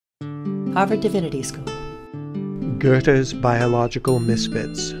Harvard Divinity School. Goethe's Biological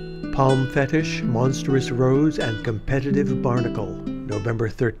Misfits, Palm Fetish, Monstrous Rose, and Competitive Barnacle, November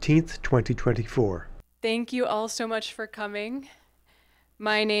 13th, 2024. Thank you all so much for coming.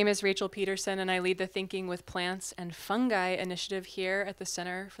 My name is Rachel Peterson, and I lead the Thinking with Plants and Fungi initiative here at the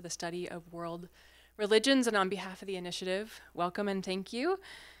Center for the Study of World Religions. And on behalf of the initiative, welcome and thank you.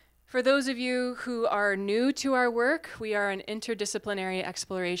 For those of you who are new to our work, we are an interdisciplinary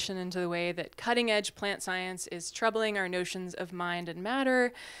exploration into the way that cutting-edge plant science is troubling our notions of mind and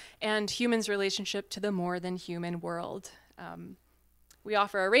matter and humans' relationship to the more than human world. We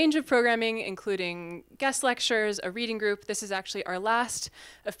offer a range of programming, including guest lectures, a reading group. This is actually our last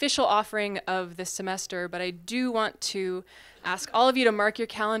official offering of this semester, but I do want to ask all of you to mark your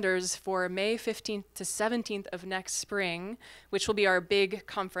calendars for May 15th to 17th of next spring, which will be our big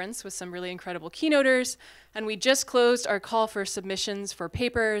conference with some really incredible keynoters. And we just closed our call for submissions for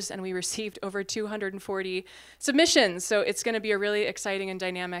papers, and we received over 240 submissions. So it's going to be a really exciting and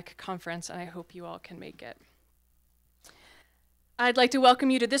dynamic conference, and I hope you all can make it. I'd like to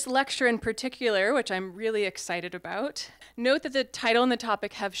welcome you to this lecture in particular, which I'm really excited about. Note that the title and the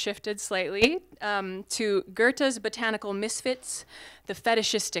topic have shifted slightly to Goethe's Botanical Misfits, the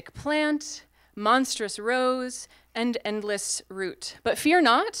Fetishistic Plant, Monstrous Rose, and Endless Root. But fear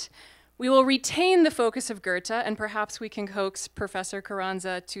not, we will retain the focus of Goethe, and perhaps we can coax Professor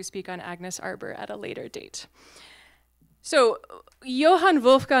Carranza to speak on Agnes Arbor at a later date. So, Johann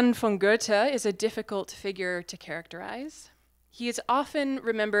Wolfgang von Goethe is a difficult figure to characterize. He is often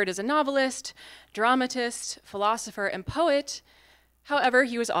remembered as a novelist, dramatist, philosopher, and poet. However,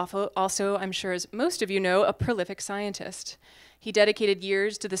 he was also, I'm sure as most of you know, a prolific scientist. He dedicated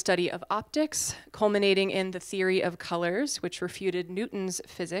years to the study of optics, culminating in the theory of colors, which refuted Newton's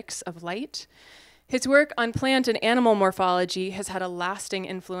physics of light. His work on plant and animal morphology has had a lasting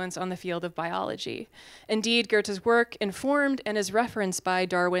influence on the field of biology. Indeed, Goethe's work informed and is referenced by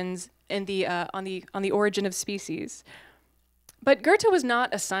Darwin's on the Origin of Species. But Goethe was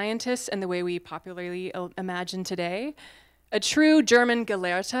not a scientist in the way we popularly imagine today. A true German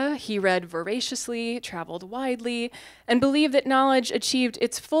Gelehrter, he read voraciously, traveled widely, and believed that knowledge achieved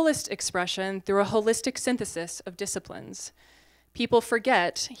its fullest expression through a holistic synthesis of disciplines. People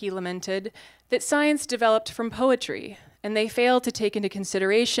forget, he lamented, that science developed from poetry, and they fail to take into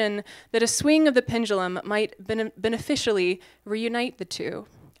consideration that a swing of the pendulum might beneficially reunite the two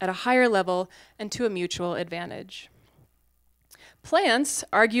at a higher level and to a mutual advantage. Plants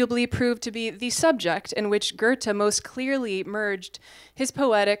arguably proved to be the subject in which Goethe most clearly merged his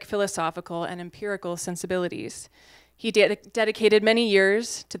poetic, philosophical, and empirical sensibilities. He dedicated many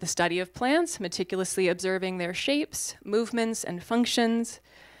years to the study of plants, meticulously observing their shapes, movements, and functions.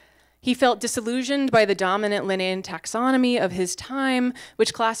 He felt disillusioned by the dominant Linnaean taxonomy of his time,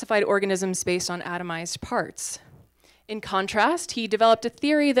 which classified organisms based on atomized parts. In contrast, he developed a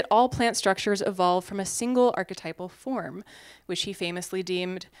theory that all plant structures evolve from a single archetypal form, which he famously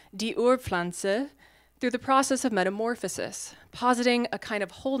deemed die Urpflanze, through the process of metamorphosis, positing a kind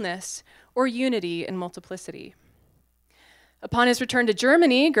of wholeness or unity in multiplicity. Upon his return to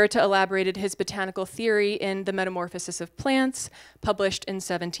Germany, Goethe elaborated his botanical theory in The Metamorphosis of Plants, published in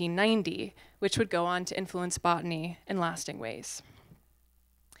 1790, which would go on to influence botany in lasting ways.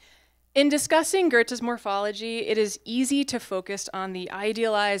 In discussing Goethe's morphology, it is easy to focus on the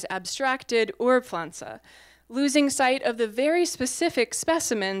idealized, abstracted Urpflanze, losing sight of the very specific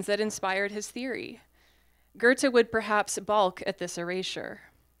specimens that inspired his theory. Goethe would perhaps balk at this erasure,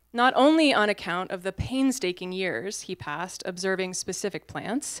 not only on account of the painstaking years he passed observing specific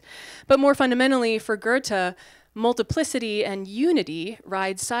plants, but more fundamentally for Goethe, multiplicity and unity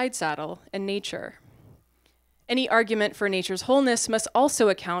ride side saddle in nature. Any argument for nature's wholeness must also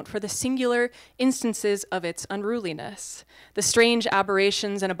account for the singular instances of its unruliness, the strange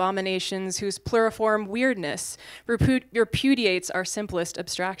aberrations and abominations whose pluriform weirdness repudiates our simplest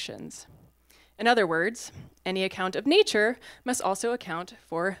abstractions. In other words, any account of nature must also account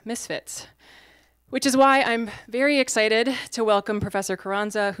for misfits, which is why I'm very excited to welcome Professor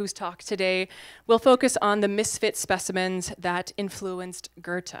Carranza, whose talk today will focus on the misfit specimens that influenced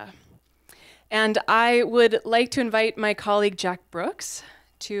Goethe. And I would like to invite my colleague Jack Brooks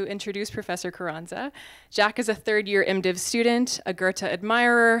to introduce Professor Carranza. Jack is a third-year MDiv student, a Goethe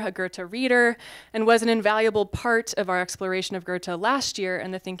admirer, a Goethe reader, and was an invaluable part of our exploration of Goethe last year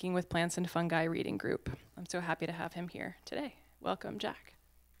in the Thinking with Plants and Fungi reading group. I'm so happy to have him here today. Welcome, Jack.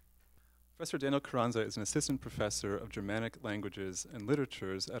 Professor Daniel Carranza is an assistant professor of Germanic languages and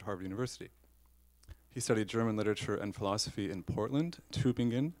literatures at Harvard University. He studied German literature and philosophy in Portland,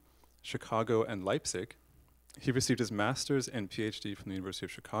 Tübingen, Chicago, and Leipzig. He received his master's and PhD from the University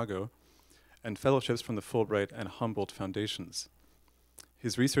of Chicago and fellowships from the Fulbright and Humboldt Foundations.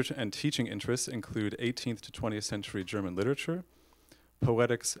 His research and teaching interests include 18th to 20th century German literature,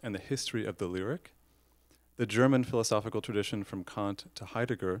 poetics and the history of the lyric, the German philosophical tradition from Kant to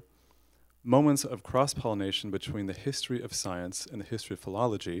Heidegger, moments of cross-pollination between the history of science and the history of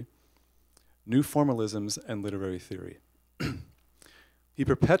philology, new formalisms and literary theory. He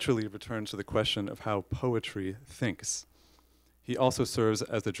perpetually returns to the question of how poetry thinks. He also serves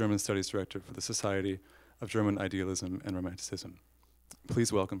as the German Studies Director for the Society of German Idealism and Romanticism.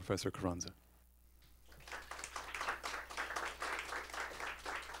 Please welcome Professor Carranza.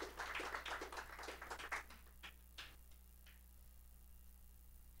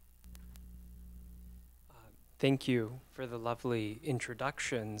 Thank you for the lovely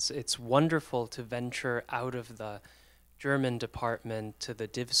introductions. It's wonderful to venture out of the German department to the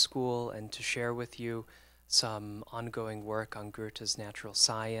Div School and to share with you some ongoing work on Goethe's natural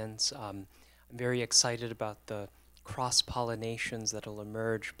science. I'm very excited about the cross-pollinations that will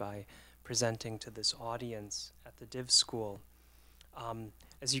emerge by presenting to this audience at the Div School.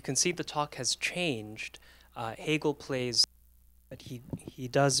 As you can see, the talk has changed. Hegel plays, but he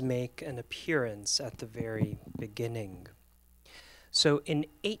does make an appearance at the very beginning. So in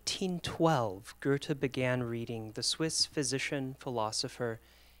 1812, Goethe began reading the Swiss physician-philosopher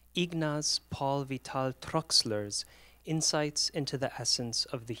Ignaz Paul Vital Troxler's Insights into the Essence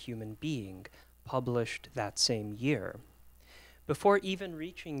of the Human Being, published that same year. Before even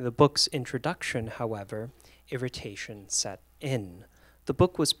reaching the book's introduction, however, irritation set in. The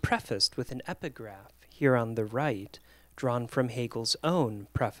book was prefaced with an epigraph here on the right, drawn from Hegel's own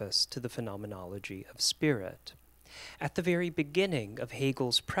preface to the Phenomenology of Spirit. At the very beginning of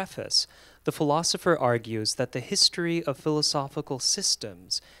Hegel's preface, the philosopher argues that the history of philosophical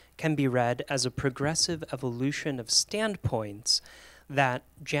systems can be read as a progressive evolution of standpoints that,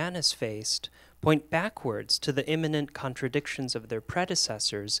 Janus-faced, point backwards to the imminent contradictions of their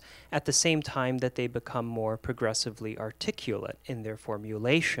predecessors at the same time that they become more progressively articulate in their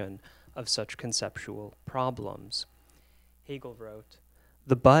formulation of such conceptual problems. Hegel wrote,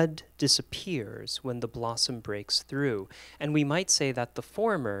 "The bud disappears when the blossom breaks through, and we might say that the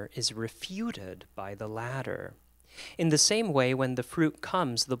former is refuted by the latter. In the same way, when the fruit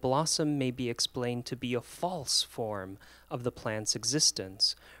comes, the blossom may be explained to be a false form of the plant's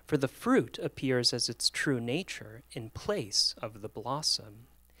existence, for the fruit appears as its true nature in place of the blossom.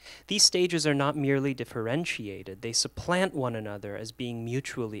 These stages are not merely differentiated, they supplant one another as being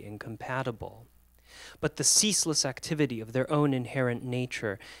mutually incompatible. But the ceaseless activity of their own inherent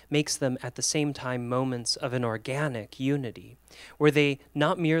nature makes them at the same time moments of an organic unity, where they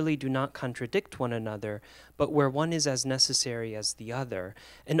not merely do not contradict one another, but where one is as necessary as the other,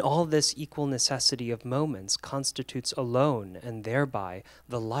 and all this equal necessity of moments constitutes alone and thereby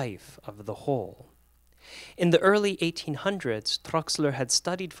the life of the whole." In the early 1800s, Troxler had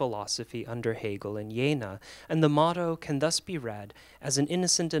studied philosophy under Hegel in Jena, and the motto can thus be read as an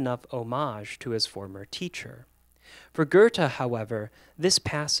innocent enough homage to his former teacher. For Goethe, however, this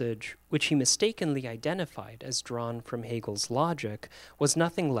passage, which he mistakenly identified as drawn from Hegel's logic, was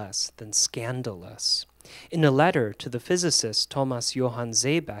nothing less than scandalous. In a letter to the physicist Thomas Johann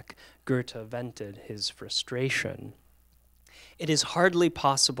Seebeck, Goethe vented his frustration. "It is hardly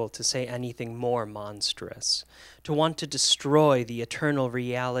possible to say anything more monstrous. To want to destroy the eternal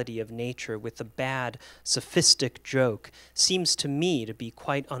reality of nature with a bad, sophistic joke seems to me to be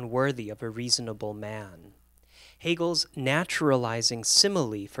quite unworthy of a reasonable man." Hegel's naturalizing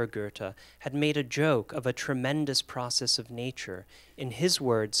simile for Goethe had made a joke of a tremendous process of nature, in his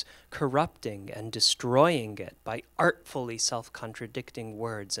words, corrupting and destroying it by artfully self-contradicting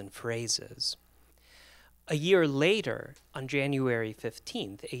words and phrases. A year later, on January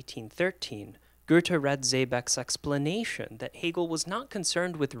 15th, 1813, Goethe read Seebeck's explanation that Hegel was not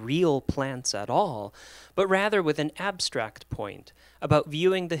concerned with real plants at all, but rather with an abstract point about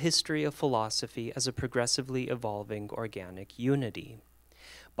viewing the history of philosophy as a progressively evolving organic unity.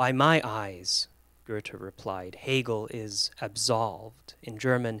 "By my eyes," Goethe replied, "Hegel is absolved. In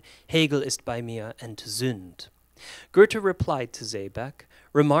German, Hegel ist bei mir entsühnt." Goethe replied to Seebeck,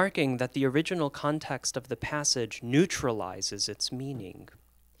 remarking that the original context of the passage neutralizes its meaning.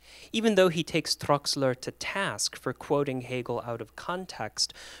 Even though he takes Troxler to task for quoting Hegel out of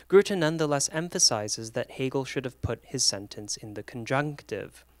context, Goethe nonetheless emphasizes that Hegel should have put his sentence in the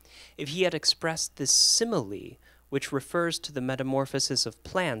conjunctive. If he had expressed this simile, which refers to the metamorphosis of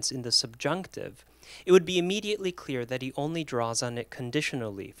plants, in the subjunctive, it would be immediately clear that he only draws on it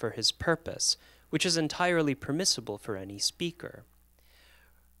conditionally for his purpose, which is entirely permissible for any speaker.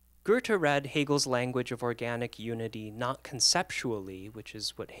 Goethe read Hegel's language of organic unity not conceptually, which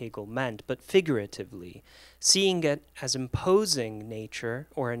is what Hegel meant, but figuratively, seeing it as imposing nature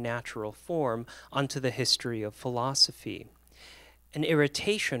or a natural form onto the history of philosophy. An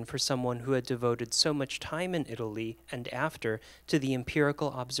irritation for someone who had devoted so much time in Italy and after to the empirical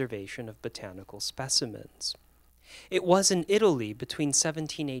observation of botanical specimens. It was in Italy between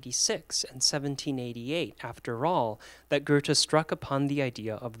 1786 and 1788, after all, that Goethe struck upon the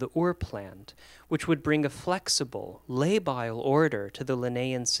idea of the Urplant, which would bring a flexible, labile order to the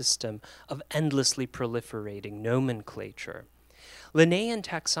Linnaean system of endlessly proliferating nomenclature. Linnaean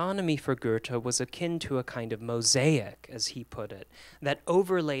taxonomy for Goethe was akin to a kind of mosaic, as he put it, that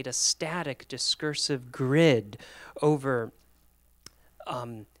overlaid a static discursive grid over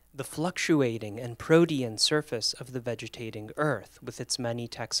the fluctuating and protean surface of the vegetating earth with its many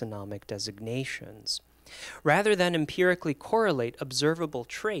taxonomic designations. Rather than empirically correlate observable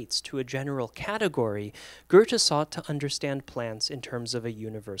traits to a general category, Goethe sought to understand plants in terms of a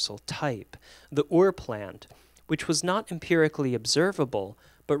universal type, the Urplant, which was not empirically observable,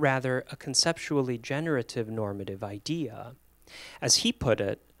 but rather a conceptually generative normative idea. As he put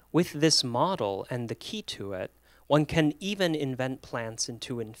it, with this model and the key to it, one can even invent plants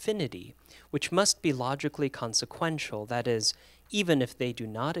into infinity, which must be logically consequential, that is, even if they do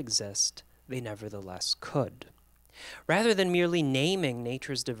not exist, they nevertheless could. Rather than merely naming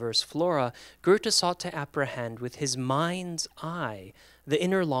nature's diverse flora, Goethe sought to apprehend with his mind's eye the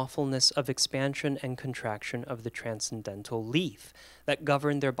inner lawfulness of expansion and contraction of the transcendental leaf that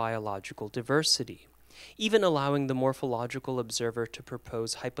governed their biological diversity, even allowing the morphological observer to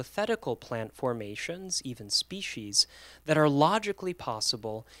propose hypothetical plant formations, even species, that are logically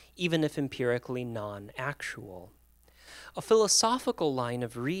possible, even if empirically non-actual. A philosophical line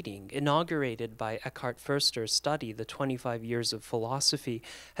of reading, inaugurated by Eckhart Förster's study, The 25 Years of Philosophy,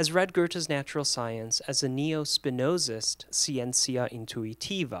 has read Goethe's natural science as a neo-Spinozist scientia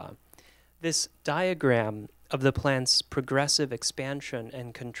intuitiva. This diagram of the plant's progressive expansion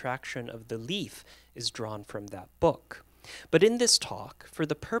and contraction of the leaf is drawn from that book. But in this talk, for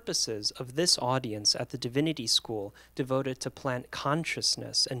the purposes of this audience at the Divinity School devoted to plant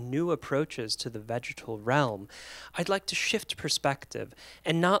consciousness and new approaches to the vegetal realm, I'd like to shift perspective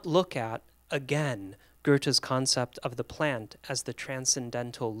and not look at, again, Goethe's concept of the plant as the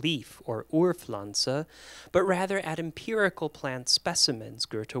transcendental leaf or Urpflanze, but rather at empirical plant specimens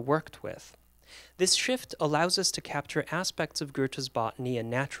Goethe worked with. This shift allows us to capture aspects of Goethe's botany and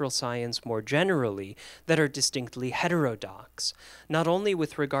natural science more generally that are distinctly heterodox, not only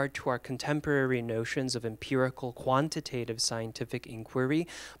with regard to our contemporary notions of empirical quantitative scientific inquiry,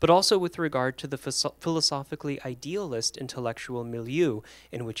 but also with regard to the philosophically idealist intellectual milieu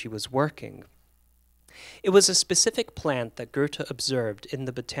in which he was working. It was a specific plant that Goethe observed in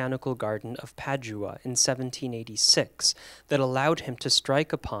the Botanical Garden of Padua in 1786 that allowed him to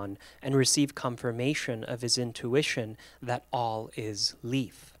strike upon and receive confirmation of his intuition that all is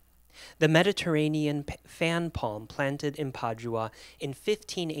leaf. The Mediterranean fan palm planted in Padua in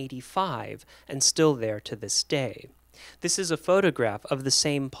 1585 and still there to this day. This is a photograph of the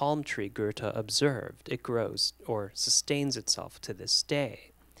same palm tree Goethe observed. It grows or sustains itself to this day.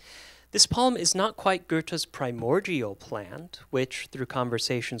 This palm is not quite Goethe's primordial plant, which, through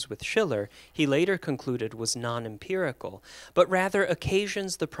conversations with Schiller, he later concluded was non-empirical, but rather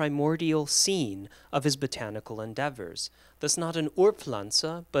occasions the primordial scene of his botanical endeavors, thus not an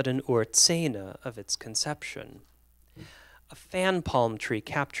Urpflanze, but an Urzene of its conception. A fan palm tree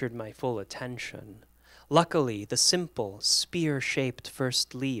captured my full attention. Luckily, the simple, spear-shaped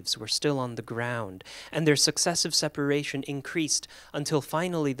first leaves were still on the ground, and their successive separation increased until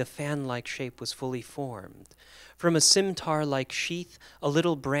finally the fan-like shape was fully formed. From a scimitar-like sheath, a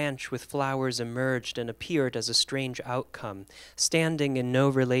little branch with flowers emerged and appeared as a strange outcome, standing in no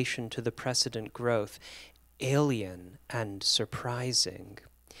relation to the precedent growth, alien and surprising.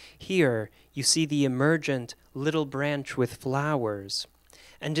 Here, you see the emergent little branch with flowers.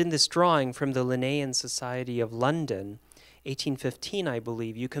 And in this drawing from the Linnaean Society of London, 1815, I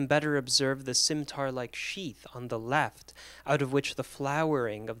believe, you can better observe the scimitar-like sheath on the left, out of which the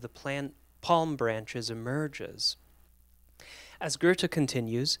flowering of the palm branches emerges. As Goethe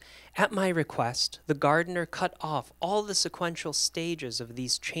continues, at my request, the gardener cut off all the sequential stages of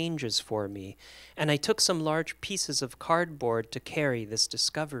these changes for me, and I took some large pieces of cardboard to carry this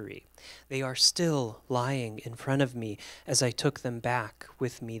discovery. They are still lying in front of me as I took them back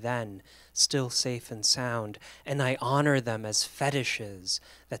with me then, still safe and sound, and I honor them as fetishes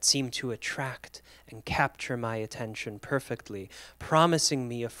that seem to attract and capture my attention perfectly, promising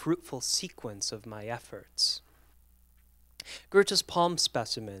me a fruitful sequence of my efforts. Goethe's palm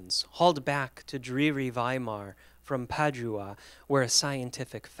specimens, hauled back to dreary Weimar from Padua, were a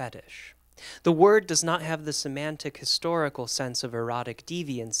scientific fetish. The word does not have the semantic historical sense of erotic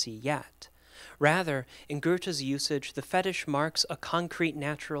deviancy yet. Rather, in Goethe's usage, the fetish marks a concrete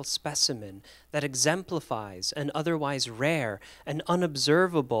natural specimen that exemplifies an otherwise rare and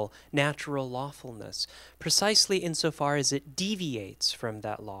unobservable natural lawfulness, precisely insofar as it deviates from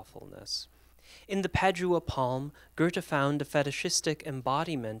that lawfulness. In the Padua palm, Goethe found a fetishistic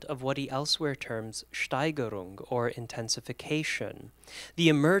embodiment of what he elsewhere terms Steigerung, or intensification, the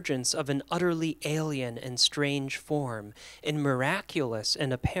emergence of an utterly alien and strange form in miraculous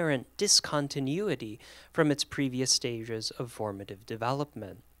and apparent discontinuity from its previous stages of formative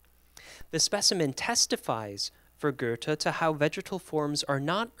development. The specimen testifies for Goethe to how vegetal forms are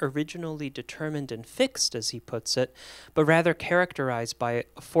not originally determined and fixed, as he puts it, but rather characterized by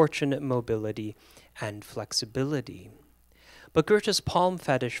a fortunate mobility and flexibility. But Goethe's palm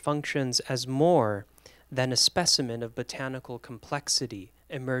fetish functions as more than a specimen of botanical complexity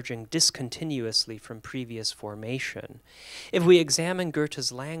emerging discontinuously from previous formation. If we examine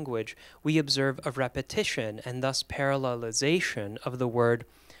Goethe's language, we observe a repetition and thus parallelization of the word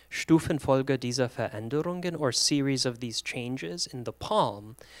Stufenfolge dieser Veränderungen, or series of these changes, in the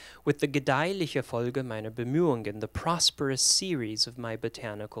palm, with the gedeihliche Folge meiner Bemühungen, the prosperous series of my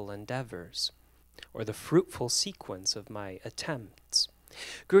botanical endeavors, or the fruitful sequence of my attempts.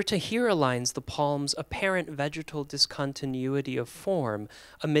 Goethe here aligns the palm's apparent vegetal discontinuity of form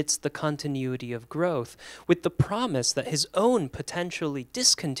amidst the continuity of growth with the promise that his own potentially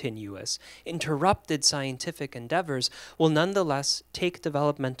discontinuous, interrupted scientific endeavors will nonetheless take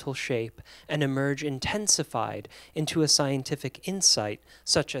developmental shape and emerge intensified into a scientific insight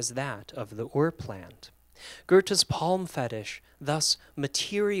such as that of the Urplant. Goethe's palm fetish thus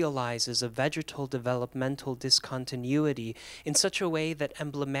materializes a vegetal developmental discontinuity in such a way that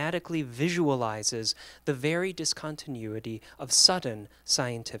emblematically visualizes the very discontinuity of sudden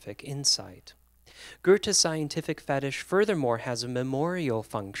scientific insight. Goethe's scientific fetish furthermore has a memorial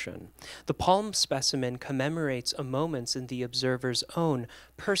function. The palm specimen commemorates a moment in the observer's own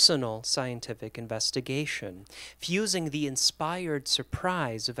personal scientific investigation, fusing the inspired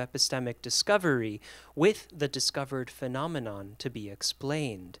surprise of epistemic discovery with the discovered phenomenon to be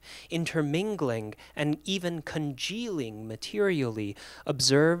explained, intermingling and even congealing materially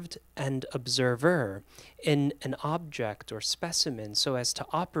observed and observer in an object or specimen so as to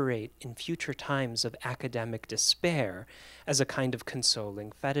operate in future times of academic despair as a kind of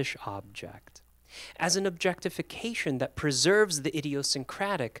consoling fetish object. As an objectification that preserves the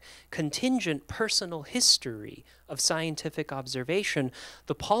idiosyncratic, contingent personal history of scientific observation,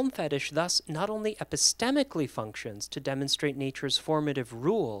 the palm fetish thus not only epistemically functions to demonstrate nature's formative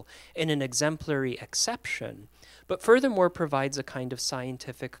rule in an exemplary exception, but furthermore provides a kind of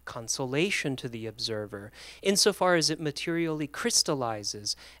scientific consolation to the observer, insofar as it materially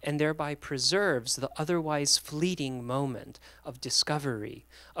crystallizes and thereby preserves the otherwise fleeting moment of discovery,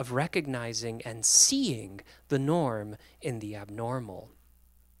 of recognizing and seeing the norm in the abnormal.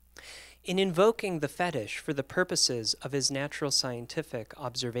 In invoking the fetish for the purposes of his natural scientific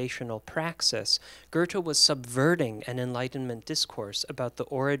observational praxis, Goethe was subverting an Enlightenment discourse about the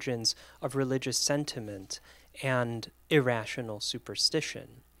origins of religious sentiment and irrational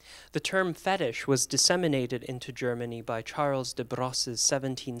superstition. The term fetish was disseminated into Germany by Charles de Brosse's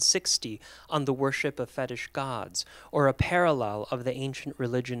 1760 on the worship of fetish gods, or a parallel of the ancient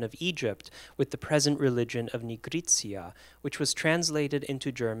religion of Egypt with the present religion of Nigritia, which was translated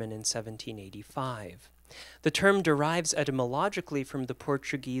into German in 1785. The term derives etymologically from the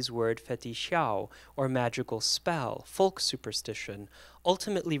Portuguese word fetichao, or magical spell, folk superstition,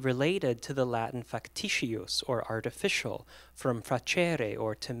 ultimately related to the Latin factitious, or artificial, from facere,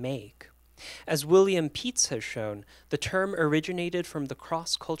 or to make. As William Peets has shown, the term originated from the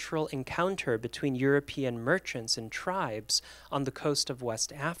cross-cultural encounter between European merchants and tribes on the coast of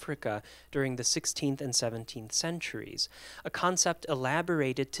West Africa during the 16th and 17th centuries, a concept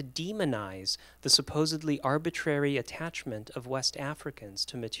elaborated to demonize the supposedly arbitrary attachment of West Africans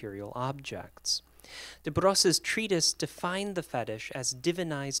to material objects. De Brosse's treatise defined the fetish as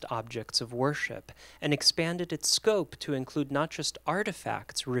divinized objects of worship and expanded its scope to include not just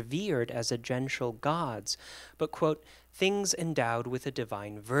artifacts revered as agential gods, but, quote, things endowed with a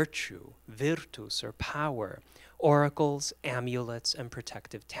divine virtue, virtus or power, oracles, amulets, and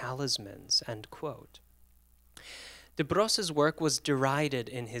protective talismans, end quote. De De Brosse's work was derided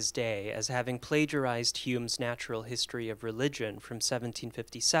in his day as having plagiarized Hume's Natural History of Religion from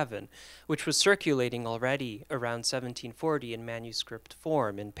 1757, which was circulating already around 1740 in manuscript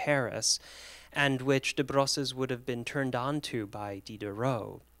form in Paris, and which de Brosse's would have been turned on to by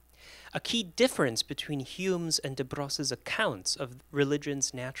Diderot. A key difference between Hume's and de Brosse's accounts of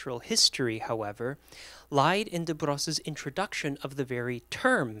religion's natural history, however, lied in de Brosse's introduction of the very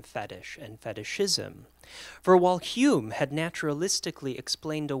term fetish and fetishism. For while Hume had naturalistically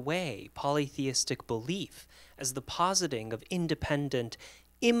explained away polytheistic belief as the positing of independent,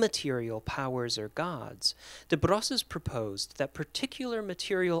 immaterial powers or gods, de Brosse's proposed that particular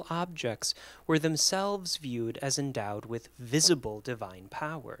material objects were themselves viewed as endowed with visible divine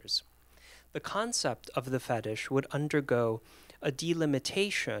powers. The concept of the fetish would undergo a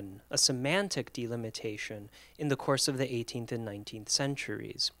delimitation, a semantic delimitation, in the course of the 18th and 19th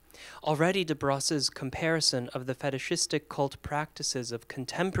centuries. Already de Brosse's comparison of the fetishistic cult practices of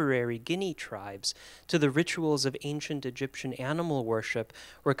contemporary Guinea tribes to the rituals of ancient Egyptian animal worship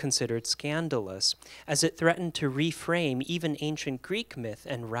were considered scandalous, as it threatened to reframe even ancient Greek myth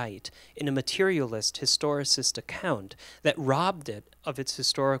and rite in a materialist historicist account that robbed it of its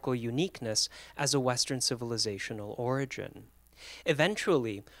historical uniqueness as a Western civilizational origin.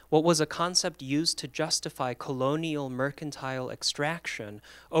 Eventually, what was a concept used to justify colonial mercantile extraction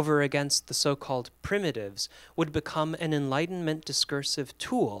over against the so-called primitives would become an Enlightenment discursive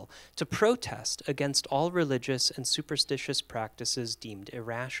tool to protest against all religious and superstitious practices deemed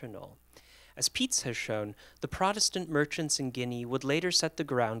irrational. As Peets has shown, the Protestant merchants in Guinea would later set the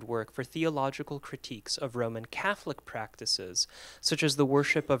groundwork for theological critiques of Roman Catholic practices, such as the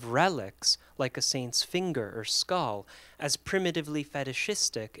worship of relics, like a saint's finger or skull, as primitively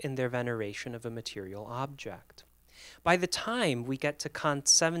fetishistic in their veneration of a material object. By the time we get to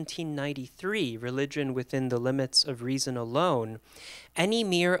Kant's 1793 Religion Within the Limits of Reason Alone, any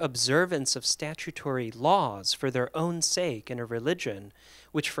mere observance of statutory laws for their own sake in a religion,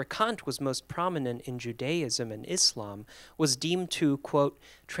 which for Kant was most prominent in Judaism and Islam, was deemed to, quote,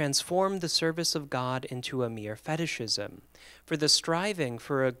 transform the service of God into a mere fetishism, for the striving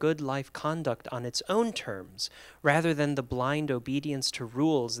for a good life conduct on its own terms, rather than the blind obedience to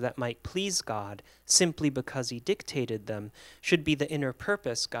rules that might please God simply because he dictated them, should be the inner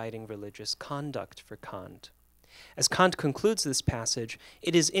purpose guiding religious conduct for Kant. As Kant concludes this passage,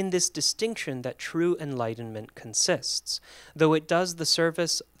 it is in this distinction that true enlightenment consists, though it does the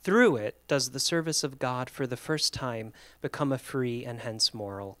service, through it does the service of God for the first time become a free and hence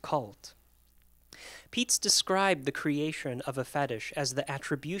moral cult. Peets described the creation of a fetish as the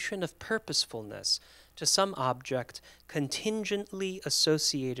attribution of purposefulness to some object contingently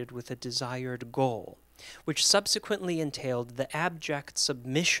associated with a desired goal, which subsequently entailed the abject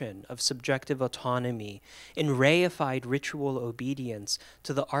submission of subjective autonomy in reified ritual obedience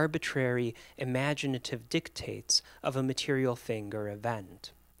to the arbitrary, imaginative dictates of a material thing or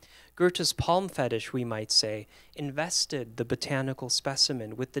event. Goethe's palm fetish, we might say, invested the botanical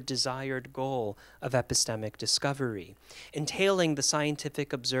specimen with the desired goal of epistemic discovery, entailing the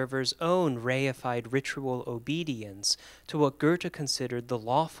scientific observer's own reified ritual obedience to what Goethe considered the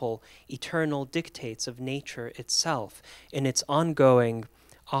lawful, eternal dictates of nature itself in its ongoing,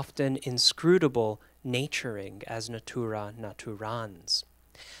 often inscrutable naturing as natura naturans.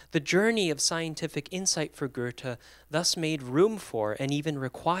 The journey of scientific insight for Goethe thus made room for and even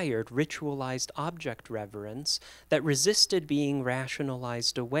required ritualized object reverence that resisted being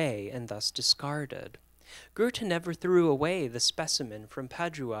rationalized away and thus discarded. Goethe never threw away the specimen from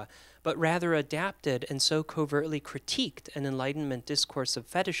Padua, but rather adapted and so covertly critiqued an Enlightenment discourse of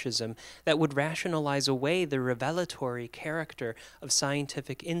fetishism that would rationalize away the revelatory character of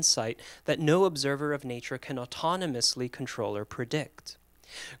scientific insight that no observer of nature can autonomously control or predict.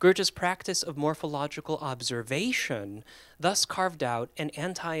 Goethe's practice of morphological observation thus carved out an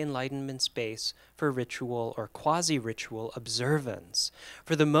anti-Enlightenment space for ritual or quasi-ritual observance,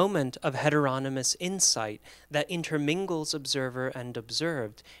 for the moment of heteronymous insight that intermingles observer and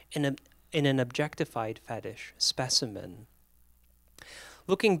observed in an objectified fetish specimen.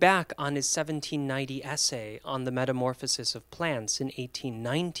 Looking back on his 1790 essay on the Metamorphosis of Plants in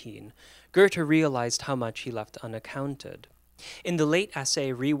 1819, Goethe realized how much he left unaccounted. In the late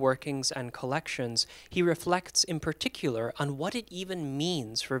essay, Reworkings and Collections, he reflects in particular on what it even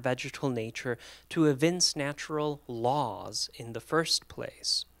means for vegetal nature to evince natural laws in the first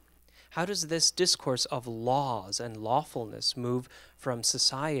place. How does this discourse of laws and lawfulness move from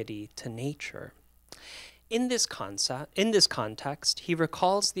society to nature? In this context, he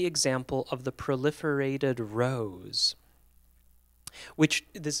recalls the example of the proliferated rose. which,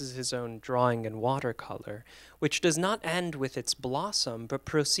 this is his own drawing in watercolor, which does not end with its blossom, but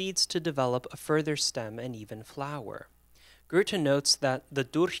proceeds to develop a further stem and even flower. Goethe notes that the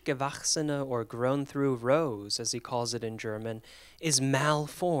durchgewachsene, or grown-through rose, as he calls it in German, is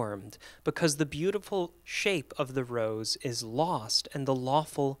malformed because the beautiful shape of the rose is lost and the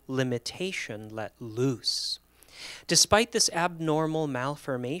lawful limitation let loose. Despite this abnormal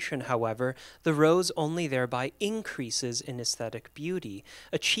malformation, however, the rose only thereby increases in aesthetic beauty,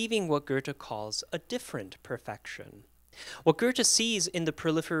 achieving what Goethe calls a different perfection. What Goethe sees in the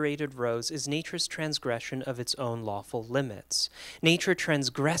proliferated rose is nature's transgression of its own lawful limits. Nature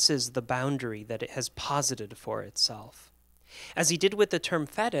transgresses the boundary that it has posited for itself. As he did with the term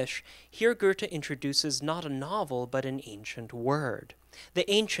fetish, here Goethe introduces not a novel but an ancient word. The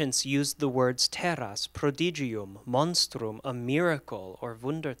ancients used the words terras, prodigium, monstrum, a miracle, or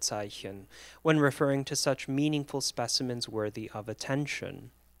Wunderzeichen, when referring to such meaningful specimens worthy of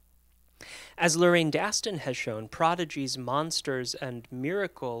attention. As Lorraine Daston has shown, prodigies, monsters, and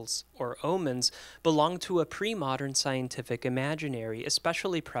miracles, or omens, belong to a pre-modern scientific imaginary,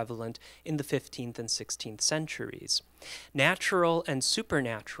 especially prevalent in the 15th and 16th centuries. Natural and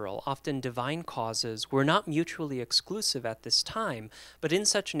supernatural, often divine causes, were not mutually exclusive at this time, but in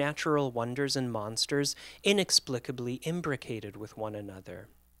such natural wonders and monsters, inexplicably imbricated with one another.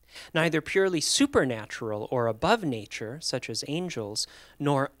 Neither purely supernatural or above nature, such as angels,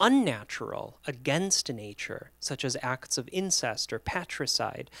 nor unnatural, against nature, such as acts of incest or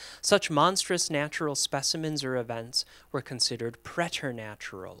patricide, such monstrous natural specimens or events were considered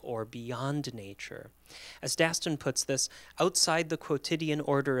preternatural or beyond nature. As Daston puts this, outside the quotidian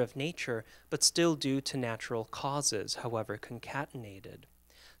order of nature, but still due to natural causes, however concatenated.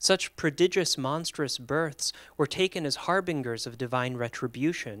 Such prodigious, monstrous births were taken as harbingers of divine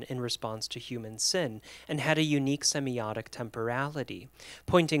retribution in response to human sin, and had a unique semiotic temporality,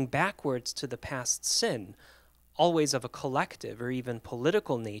 pointing backwards to the past sin, always of a collective or even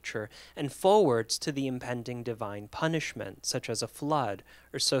political nature, and forwards to the impending divine punishment, such as a flood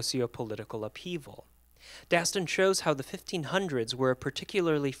or socio-political upheaval. Daston shows how the 1500s were a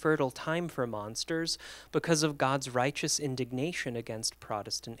particularly fertile time for monsters because of God's righteous indignation against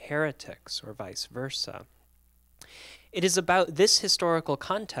Protestant heretics, or vice versa. It is about this historical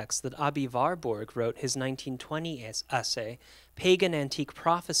context that Abi Warburg wrote his 1920 essay, Pagan Antique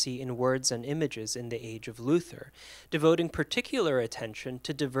Prophecy in Words and Images in the Age of Luther, devoting particular attention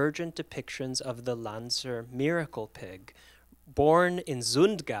to divergent depictions of the Lanzer miracle pig, born in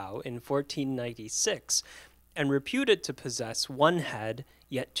Sundgau in 1496, and reputed to possess one head,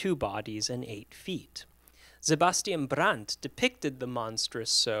 yet 2 bodies and 8 feet. Sebastian Brandt depicted the monstrous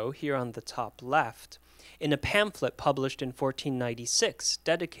so, here on the top left, in a pamphlet published in 1496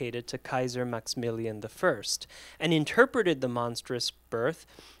 dedicated to Kaiser Maximilian I, and interpreted the monstrous birth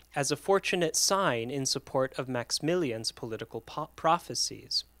as a fortunate sign in support of Maximilian's political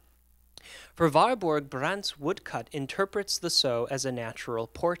prophecies. For Warburg, Brandt's woodcut interprets the so as a natural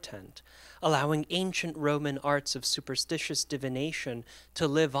portent, allowing ancient Roman arts of superstitious divination to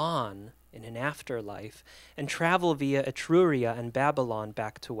live on in an afterlife and travel via Etruria and Babylon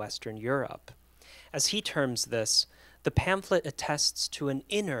back to Western Europe. As he terms this, the pamphlet attests to an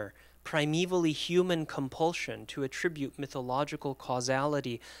inner, primevally human compulsion to attribute mythological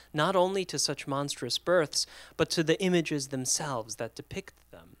causality not only to such monstrous births, but to the images themselves that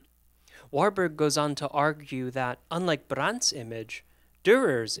depict them. Warburg goes on to argue that, unlike Brandt's image,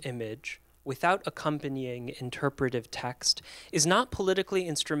 Dürer's image, without accompanying interpretive text, is not politically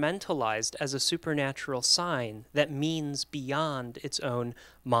instrumentalized as a supernatural sign that means beyond its own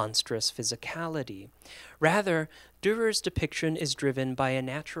monstrous physicality. Rather, Dürer's depiction is driven by a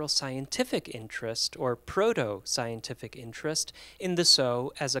natural scientific interest, or proto-scientific interest, in the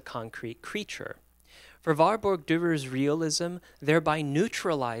so as a concrete creature. For Warburg, Dürer's realism thereby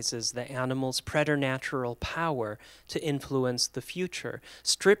neutralizes the animal's preternatural power to influence the future,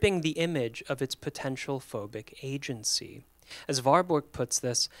 stripping the image of its potential phobic agency. As Warburg puts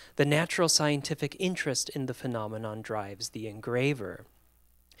this, the natural scientific interest in the phenomenon drives the engraver.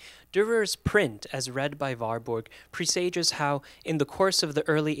 Dürer's print, as read by Warburg, presages how, in the course of the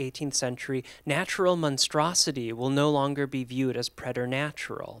early 18th century, natural monstrosity will no longer be viewed as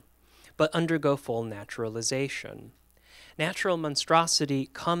preternatural, but undergo full naturalization. Natural monstrosity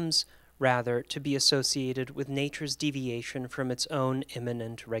comes, rather, to be associated with nature's deviation from its own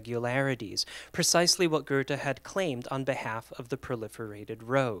immanent regularities, precisely what Goethe had claimed on behalf of the proliferated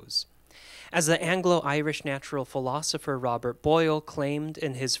rose. As the Anglo-Irish natural philosopher Robert Boyle claimed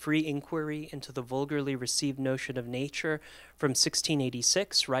in his Free Inquiry into the Vulgarly Received Notion of Nature from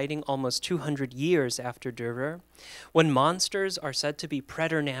 1686, writing almost 200 years after Dürer, when monsters are said to be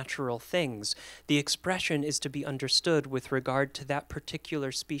preternatural things, the expression is to be understood with regard to that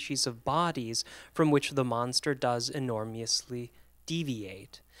particular species of bodies from which the monster does enormously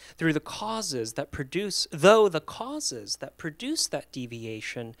deviate. Through the causes that produce, though the causes that produce that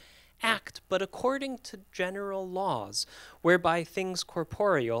deviation act but according to general laws, whereby things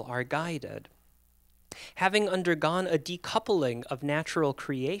corporeal are guided. Having undergone a decoupling of natural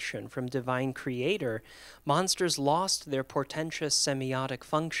creation from divine creator, monsters lost their portentous semiotic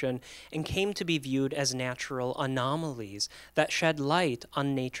function and came to be viewed as natural anomalies that shed light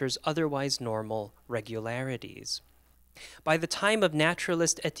on nature's otherwise normal regularities. By the time of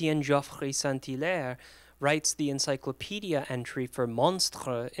naturalist Étienne Geoffroy Saint-Hilaire, writes the encyclopedia entry for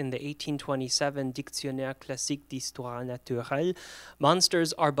Monstrous in the 1827 Dictionnaire classique d'histoire naturelle,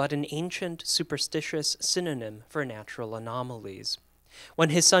 monsters are but an ancient, superstitious synonym for natural anomalies. When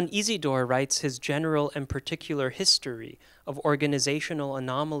his son Isidore writes his general and particular history of organizational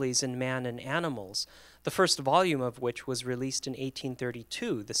anomalies in man and animals, the first volume of which was released in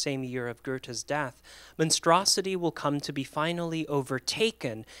 1832, the same year of Goethe's death, monstrosity will come to be finally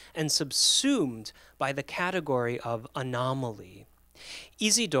overtaken and subsumed by the category of anomaly.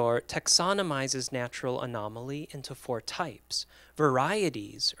 Isidore taxonomizes natural anomaly into 4 types: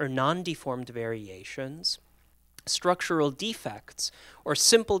 varieties, or non-deformed variations; structural defects, or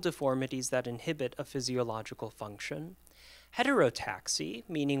simple deformities that inhibit a physiological function; heterotaxy,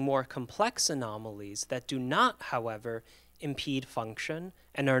 meaning more complex anomalies that do not, however, impede function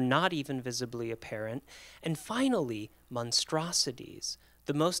and are not even visibly apparent; and finally, monstrosities,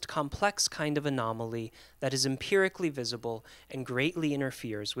 the most complex kind of anomaly that is empirically visible and greatly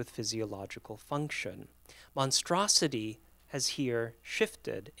interferes with physiological function. Monstrosity has here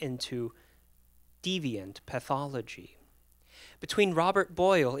shifted into deviant pathology. Between Robert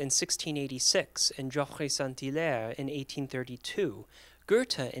Boyle in 1686 and Geoffroy Saint-Hilaire in 1832,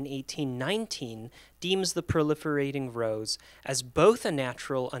 Goethe in 1819 deems the proliferating rose as both a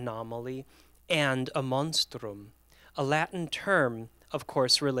natural anomaly and a monstrum, a Latin term, of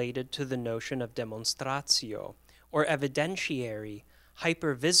course, related to the notion of demonstratio, or evidentiary,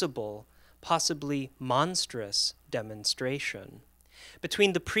 hypervisible, possibly monstrous demonstration.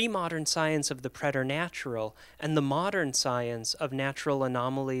 Between the pre-modern science of the preternatural and the modern science of natural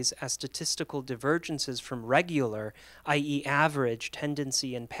anomalies as statistical divergences from regular, i.e. average,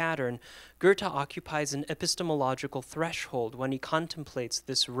 tendency and pattern, Goethe occupies an epistemological threshold when he contemplates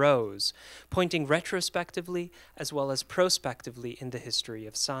this rose, pointing retrospectively as well as prospectively in the history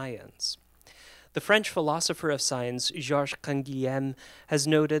of science. The French philosopher of science, Georges Canguilhem, has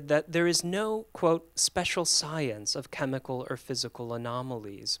noted that there is no, quote, special science of chemical or physical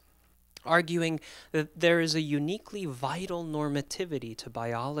anomalies, arguing that there is a uniquely vital normativity to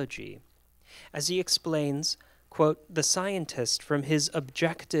biology. As he explains, quote, the scientist, from his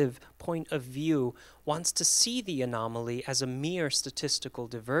objective point of view, wants to see the anomaly as a mere statistical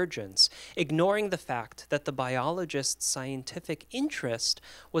divergence, ignoring the fact that the biologist's scientific interest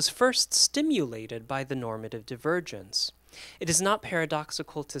was first stimulated by the normative divergence. It is not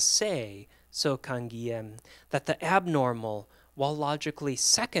paradoxical to say, so Canguilhem, that the abnormal, while logically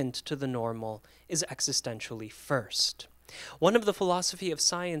second to the normal, is existentially first. One of the philosophy of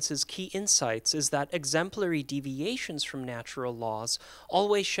science's key insights is that exemplary deviations from natural laws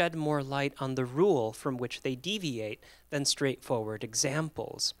always shed more light on the rule from which they deviate than straightforward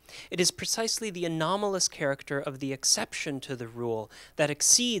examples. It is precisely the anomalous character of the exception to the rule that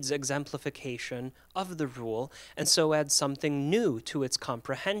exceeds exemplification of the rule and so adds something new to its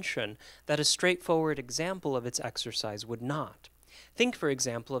comprehension that a straightforward example of its exercise would not. Think, for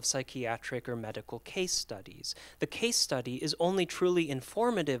example, of psychiatric or medical case studies. The case study is only truly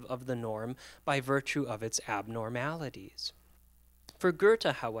informative of the norm by virtue of its abnormalities. For Goethe,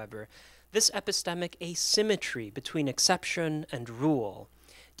 however, this epistemic asymmetry between exception and rule,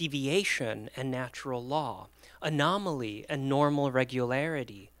 deviation and natural law, anomaly and normal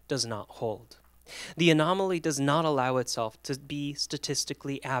regularity does not hold. The anomaly does not allow itself to be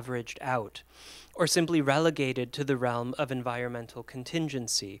statistically averaged out, or simply relegated to the realm of environmental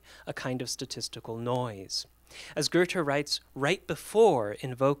contingency, a kind of statistical noise. As Goethe writes right before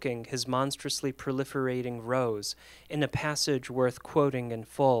invoking his monstrously proliferating rose in a passage worth quoting in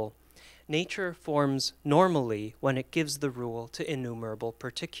full, Nature forms normally when it gives the rule to innumerable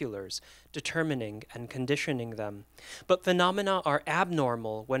particulars, determining and conditioning them. But phenomena are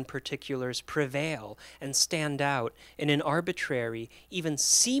abnormal when particulars prevail and stand out in an arbitrary, even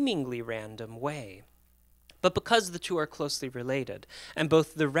seemingly random way. But because the two are closely related, and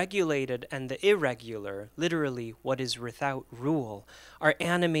both the regulated and the irregular, literally what is without rule, are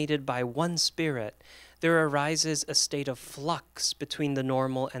animated by one spirit, there arises a state of flux between the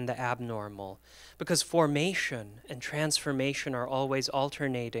normal and the abnormal, because formation and transformation are always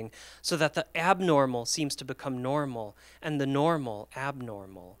alternating, so that the abnormal seems to become normal, and the normal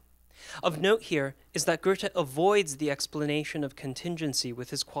abnormal. Of note here is that Goethe avoids the explanation of contingency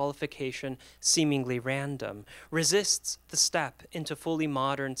with his qualification seemingly random, resists the step into fully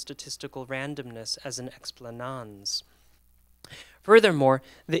modern statistical randomness as an explanans. Furthermore,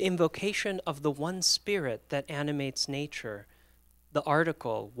 the invocation of the one spirit that animates nature, the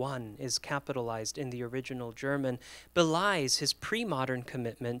article one is capitalized in the original German, belies his pre-modern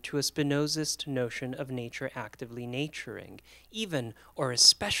commitment to a Spinozist notion of nature actively naturing, even or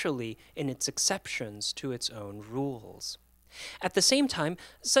especially in its exceptions to its own rules. At the same time,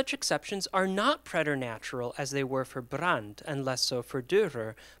 such exceptions are not preternatural as they were for Brandt and less so for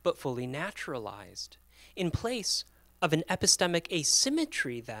Dürer, but fully naturalized. In place of an epistemic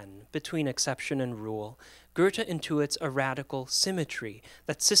asymmetry, then, between exception and rule, Goethe intuits a radical symmetry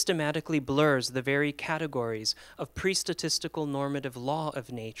that systematically blurs the very categories of pre-statistical normative law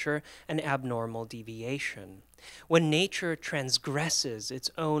of nature and abnormal deviation. When nature transgresses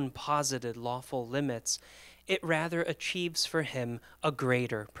its own posited lawful limits, it rather achieves for him a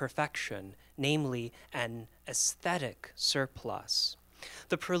greater perfection, namely an aesthetic surplus.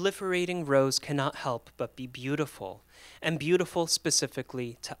 The proliferating rose cannot help but be beautiful, and beautiful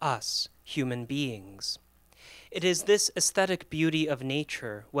specifically to us, human beings. It is this aesthetic beauty of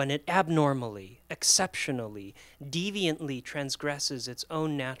nature when it abnormally, exceptionally, deviantly transgresses its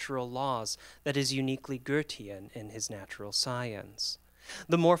own natural laws that is uniquely Goethean in his natural science.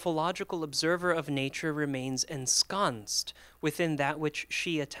 The morphological observer of nature remains ensconced within that which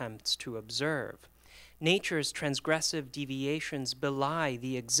she attempts to observe. Nature's transgressive deviations belie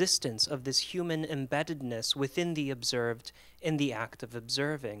the existence of this human embeddedness within the observed in the act of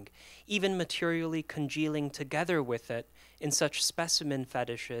observing, even materially congealing together with it in such specimen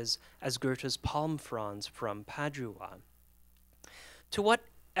fetishes as Goethe's palm fronds from Padua. To what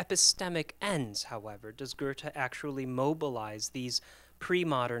epistemic ends, however, does Goethe actually mobilize these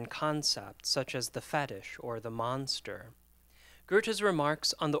pre-modern concepts, such as the fetish or the monster? Goethe's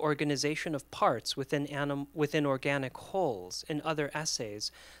remarks on the organization of parts within organic wholes in other essays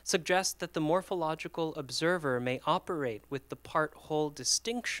suggest that the morphological observer may operate with the part-whole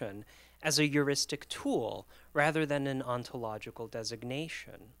distinction as a heuristic tool rather than an ontological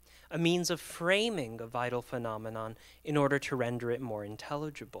designation, a means of framing a vital phenomenon in order to render it more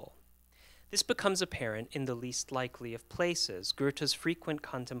intelligible. This becomes apparent in the least likely of places, Goethe's frequent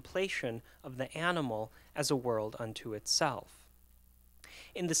contemplation of the animal as a world unto itself.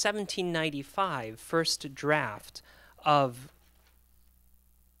 In the 1795 first draft of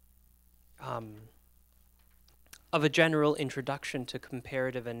a general introduction to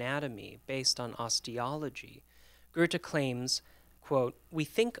comparative anatomy based on osteology, Goethe claims, quote, "We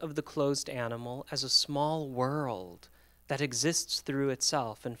think of the closed animal as a small world that exists through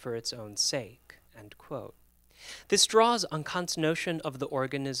itself and for its own sake," end quote. This draws on Kant's notion of the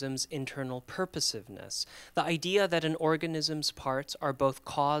organism's internal purposiveness, the idea that an organism's parts are both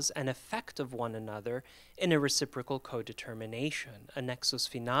cause and effect of one another in a reciprocal codetermination, a nexus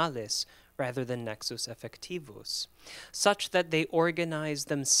finalis rather than nexus effectivus, such that they organize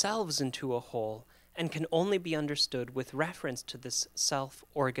themselves into a whole and can only be understood with reference to this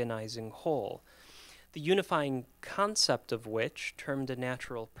self-organizing whole, the unifying concept of which, termed a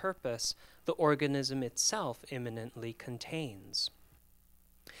natural purpose, the organism itself immanently contains.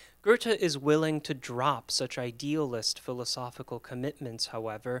 Goethe is willing to drop such idealist philosophical commitments,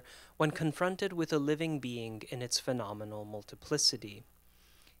 however, when confronted with a living being in its phenomenal multiplicity.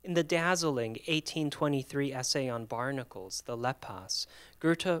 In the dazzling 1823 essay on barnacles, the Lepas,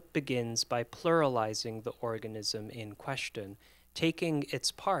 Goethe begins by pluralizing the organism in question, taking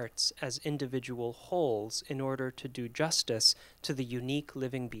its parts as individual wholes in order to do justice to the unique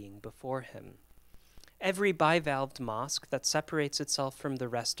living being before him. Every bivalved mosque that separates itself from the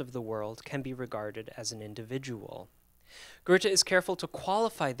rest of the world can be regarded as an individual. Goethe is careful to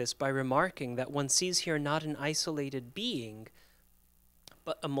qualify this by remarking that one sees here not an isolated being,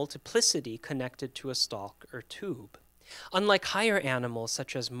 but a multiplicity connected to a stalk or tube. Unlike higher animals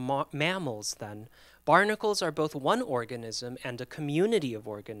such as mammals, then, barnacles are both one organism and a community of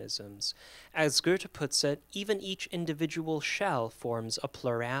organisms. As Goethe puts it, even each individual shell forms a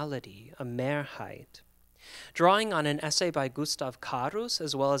plurality, a Mehrheit. Drawing on an essay by Gustav Carus,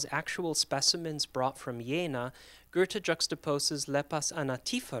 as well as actual specimens brought from Jena, Goethe juxtaposes Lepus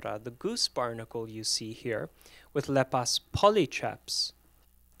anatifera, the goose barnacle you see here, with Lepus polyceps,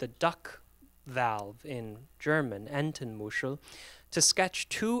 the duck valve in German, Entenmuschel, to sketch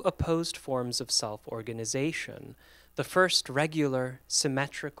two opposed forms of self-organization. The first regular,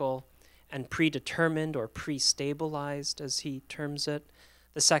 symmetrical, and predetermined or pre-stabilized, as he terms it.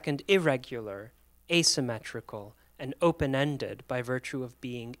 The second irregular, asymmetrical, and open-ended by virtue of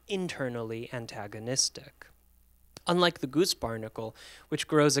being internally antagonistic. Unlike the goose barnacle, which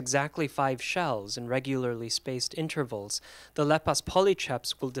grows exactly 5 shells in regularly spaced intervals, the Lepus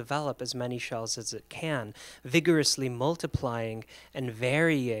polyceps will develop as many shells as it can, vigorously multiplying and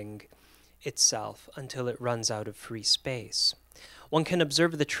varying itself until it runs out of free space. One can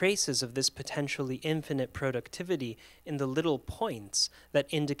observe the traces of this potentially infinite productivity in the little points that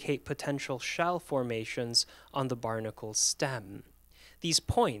indicate potential shell formations on the barnacle's stem. These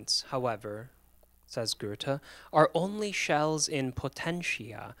points, however, says Goethe, are only shells in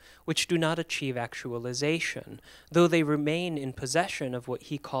potentia, which do not achieve actualization, though they remain in possession of what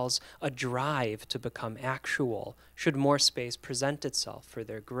he calls a drive to become actual, should more space present itself for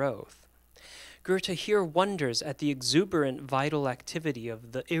their growth. Goethe here wonders at the exuberant vital activity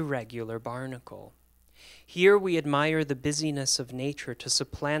of the irregular barnacle. Here we admire the busyness of nature to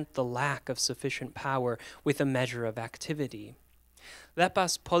supplant the lack of sufficient power with a measure of activity.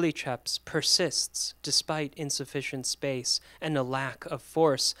 Lepus polyceps persists despite insufficient space and a lack of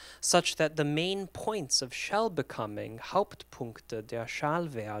force, such that the main points of shell becoming, Hauptpunkte der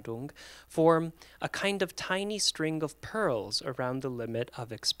Schallwerdung, form a kind of tiny string of pearls around the limit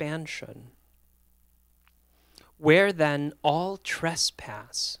of expansion. Where then all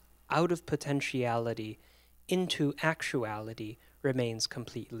trespass out of potentiality into actuality remains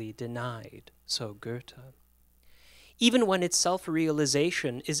completely denied, so Goethe. Even when its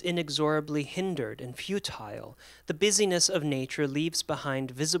self-realization is inexorably hindered and futile, the busyness of nature leaves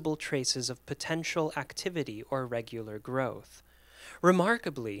behind visible traces of potential activity or regular growth.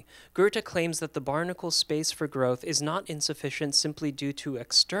 Remarkably, Goethe claims that the barnacle's space for growth is not insufficient simply due to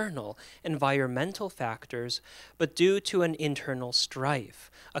external, environmental factors, but due to an internal strife,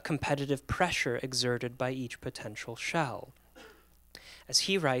 a competitive pressure exerted by each potential shell. As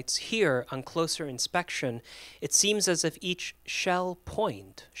he writes, here, on closer inspection, it seems as if each shell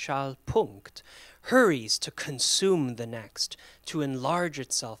point, Schallpunkt, hurries to consume the next, to enlarge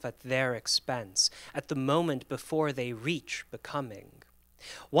itself at their expense, at the moment before they reach becoming.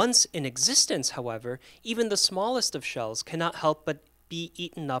 Once in existence, however, even the smallest of shells cannot help but be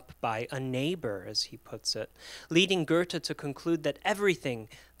eaten up by a neighbor, as he puts it, leading Goethe to conclude that everything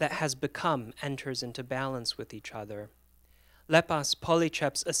that has become enters into balance with each other. Lepus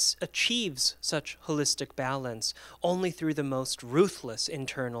polyceps achieves such holistic balance only through the most ruthless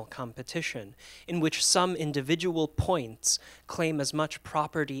internal competition, in which some individual points claim as much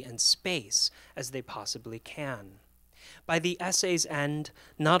property and space as they possibly can. By the essay's end,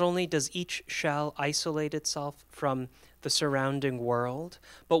 not only does each shell isolate itself from the surrounding world,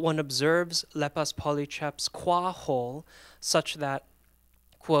 but one observes Lepus polyceps qua whole, such that,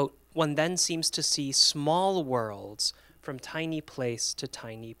 quote, one then seems to see small worlds from tiny place to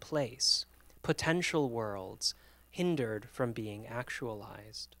tiny place, potential worlds hindered from being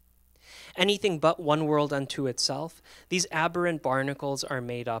actualized. Anything but one world unto itself, these aberrant barnacles are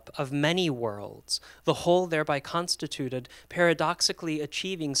made up of many worlds, the whole thereby constituted, paradoxically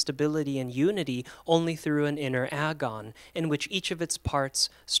achieving stability and unity only through an inner agon, in which each of its parts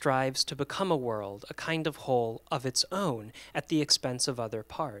strives to become a world, a kind of whole of its own, at the expense of other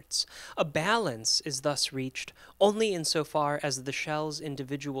parts. A balance is thus reached only insofar as the shell's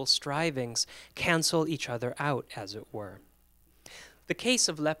individual strivings cancel each other out, as it were. The case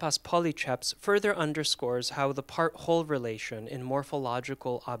of Lepus polyceps further underscores how the part-whole relation in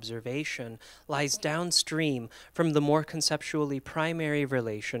morphological observation lies downstream from the more conceptually primary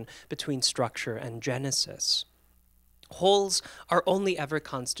relation between structure and genesis. Wholes are only ever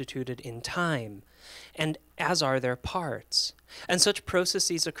constituted in time, and as are their parts, and such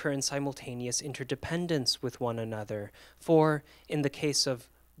processes occur in simultaneous interdependence with one another, for, in the case of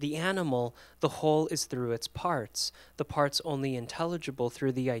the animal, the whole is through its parts, the parts only intelligible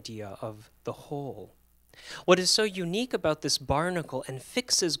through the idea of the whole. What is so unique about this barnacle and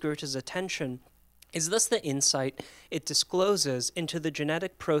fixes Goethe's attention is thus the insight it discloses into the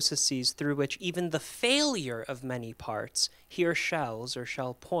genetic processes through which even the failure of many parts, here shells or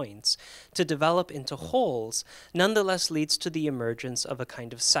shell points, to develop into wholes, nonetheless leads to the emergence of a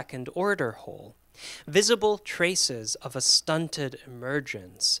kind of second-order whole. Visible traces of a stunted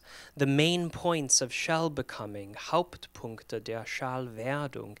emergence, the main points of shell becoming, Hauptpunkte der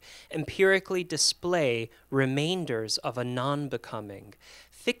Schallwerdung, empirically display remainders of a non-becoming,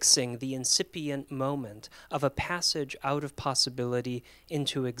 fixing the incipient moment of a passage out of possibility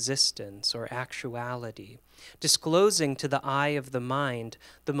into existence or actuality, disclosing to the eye of the mind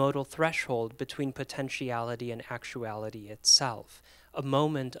the modal threshold between potentiality and actuality itself, a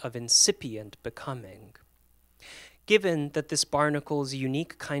moment of incipient becoming. Given that this barnacle's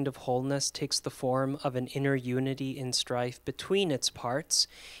unique kind of wholeness takes the form of an inner unity in strife between its parts,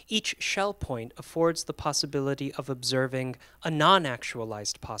 each shell point affords the possibility of observing a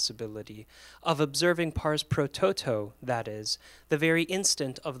non-actualized possibility, of observing pars pro toto, that is, the very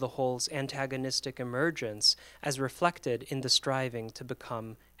instant of the whole's antagonistic emergence as reflected in the striving to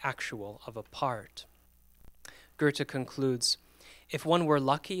become actual of a part. Goethe concludes, if one were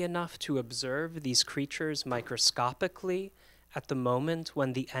lucky enough to observe these creatures microscopically at the moment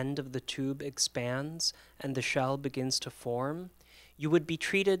when the end of the tube expands and the shell begins to form, you would be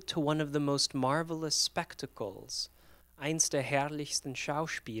treated to one of the most marvelous spectacles, eins der herrlichsten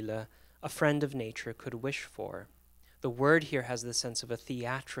Schauspiele a friend of nature could wish for. The word here has the sense of a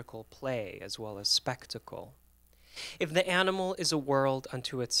theatrical play as well as spectacle. If the animal is a world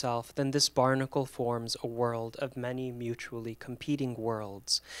unto itself, then this barnacle forms a world of many mutually competing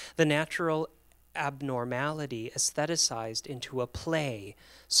worlds, the natural abnormality aestheticized into a play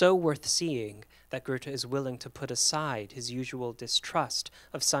so worth seeing that Goethe is willing to put aside his usual distrust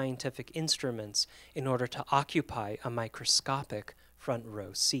of scientific instruments in order to occupy a microscopic front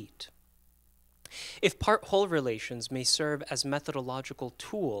row seat. If part-whole relations may serve as methodological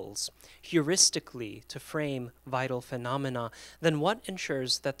tools, heuristically to frame vital phenomena, then what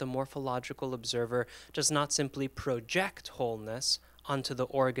ensures that the morphological observer does not simply project wholeness onto the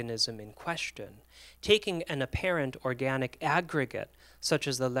organism in question, taking an apparent organic aggregate, such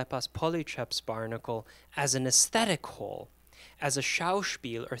as the Leppas polyceps barnacle, as an aesthetic whole, as a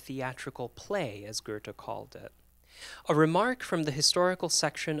Schauspiel or theatrical play, as Goethe called it? A remark from the historical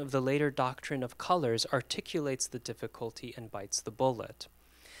section of the later doctrine of colors articulates the difficulty and bites the bullet.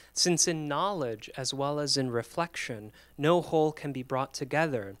 Since in knowledge as well as in reflection, no whole can be brought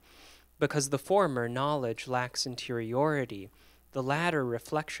together, because the former, knowledge, lacks interiority, the latter,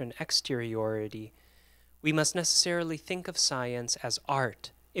 reflection, exteriority, we must necessarily think of science as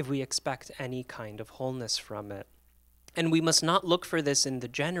art if we expect any kind of wholeness from it. And we must not look for this in the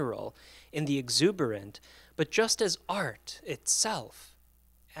general, in the exuberant, but just as art itself,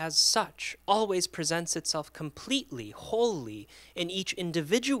 as such, always presents itself completely, wholly, in each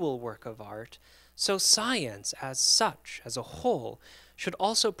individual work of art, so science, as such, as a whole, should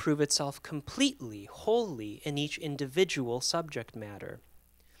also prove itself completely, wholly, in each individual subject matter.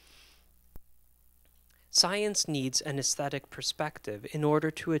 Science needs an aesthetic perspective in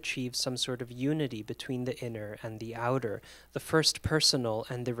order to achieve some sort of unity between the inner and the outer, the first personal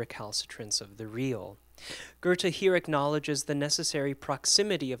and the recalcitrance of the real. Goethe here acknowledges the necessary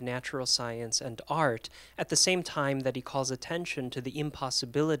proximity of natural science and art at the same time that he calls attention to the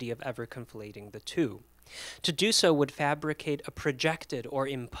impossibility of ever conflating the two. To do so would fabricate a projected or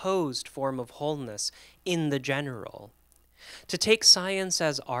imposed form of wholeness in the general. To take science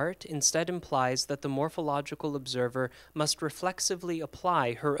as art instead implies that the morphological observer must reflexively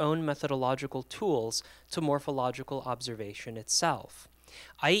apply her own methodological tools to morphological observation itself,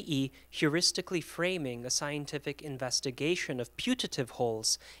 i.e., heuristically framing a scientific investigation of putative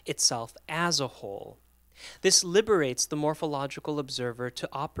wholes itself as a whole. This liberates the morphological observer to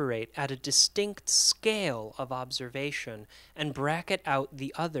operate at a distinct scale of observation and bracket out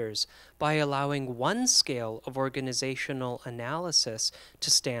the others by allowing one scale of organizational analysis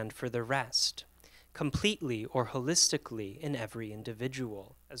to stand for the rest, completely or holistically in every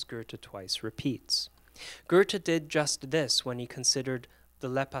individual, as Goethe twice repeats. Goethe did just this when he considered the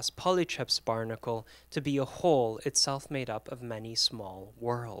Leppas polyceps barnacle to be a whole itself made up of many small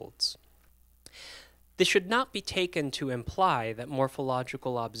worlds. This should not be taken to imply that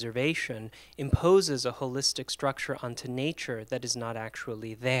morphological observation imposes a holistic structure onto nature that is not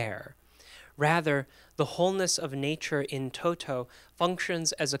actually there. Rather, the wholeness of nature in toto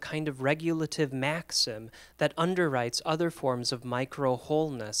functions as a kind of regulative maxim that underwrites other forms of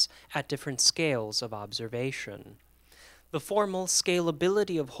micro-wholeness at different scales of observation. The formal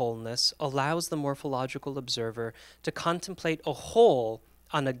scalability of wholeness allows the morphological observer to contemplate a whole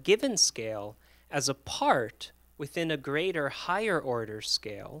on a given scale as a part within a greater, higher order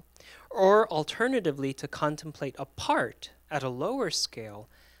scale, or alternatively to contemplate a part at a lower scale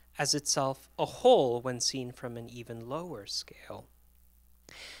as itself a whole when seen from an even lower scale.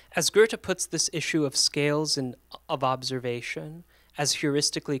 As Goethe puts this issue of scales of observation as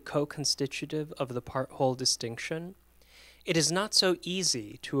heuristically co-constitutive of the part-whole distinction, it is not so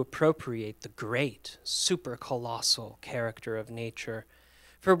easy to appropriate the great, super-colossal character of nature,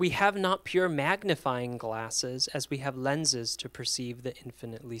 for we have not pure magnifying glasses as we have lenses to perceive the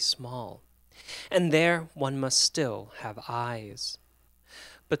infinitely small. And there one must still have eyes.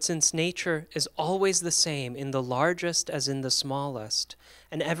 But since nature is always the same in the largest as in the smallest,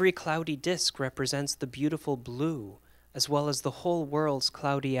 and every cloudy disk represents the beautiful blue, as well as the whole world's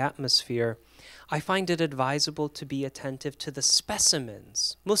cloudy atmosphere, I find it advisable to be attentive to the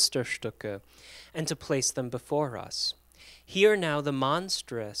specimens, Musterstücke, and to place them before us. Here now the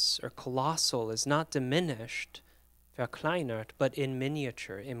monstrous or colossal is not diminished, verkleinert, but in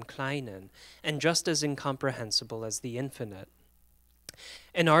miniature, im Kleinen, and just as incomprehensible as the infinite.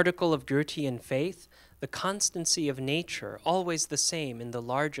 An article of Goethean faith, the constancy of nature, always the same in the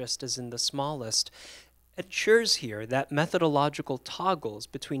largest as in the smallest, ensures here that methodological toggles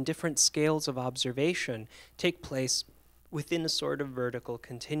between different scales of observation take place within a sort of vertical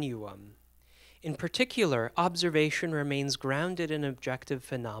continuum. In particular, observation remains grounded in objective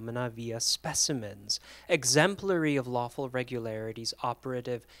phenomena via specimens, exemplary of lawful regularities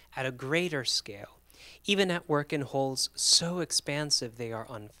operative at a greater scale, even at work in wholes so expansive they are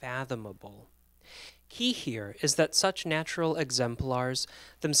unfathomable. Key here is that such natural exemplars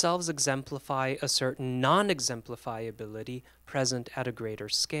themselves exemplify a certain non-exemplifiability present at a greater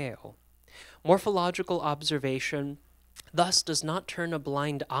scale. Morphological observation thus does not turn a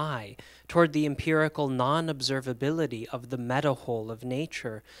blind eye toward the empirical non-observability of the meta-whole of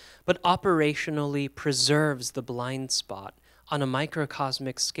nature, but operationally preserves the blind spot on a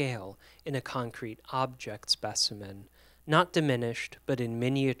microcosmic scale in a concrete object specimen, not diminished but in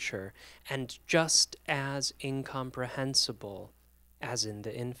miniature, and just as incomprehensible as in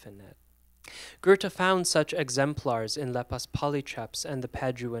the infinite. Goethe found such exemplars in Leppas polyceps and the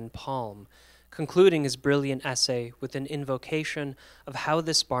Paduan palm, concluding his brilliant essay with an invocation of how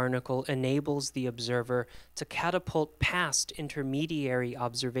this barnacle enables the observer to catapult past intermediary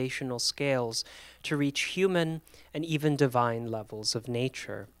observational scales to reach human and even divine levels of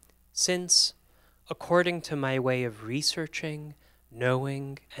nature, since, according to my way of researching,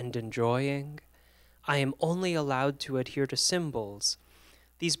 knowing, and enjoying, I am only allowed to adhere to symbols.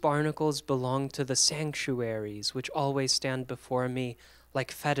 These barnacles belong to the sanctuaries which always stand before me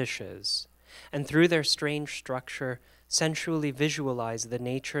like fetishes, and through their strange structure sensually visualize the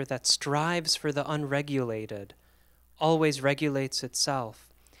nature that strives for the unregulated, always regulates itself,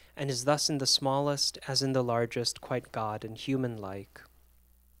 and is thus in the smallest as in the largest quite God and human-like.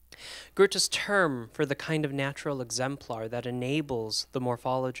 Goethe's term for the kind of natural exemplar that enables the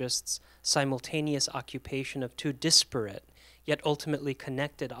morphologist's simultaneous occupation of two disparate, yet ultimately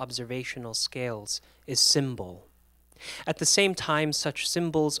connected observational scales is symbol. At the same time, such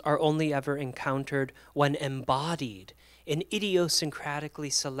symbols are only ever encountered when embodied in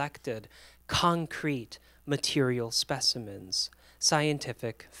idiosyncratically selected, concrete material specimens,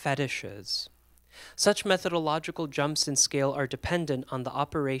 scientific fetishes. Such methodological jumps in scale are dependent on the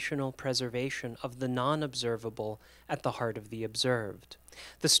operational preservation of the non-observable at the heart of the observed.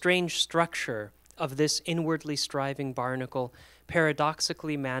 The strange structure of this inwardly striving barnacle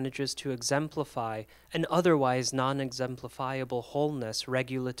paradoxically manages to exemplify an otherwise non-exemplifiable wholeness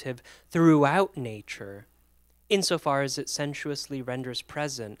regulative throughout nature, insofar as it sensuously renders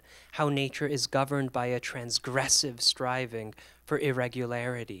present how nature is governed by a transgressive striving for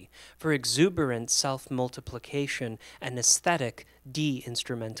irregularity, for exuberant self-multiplication and aesthetic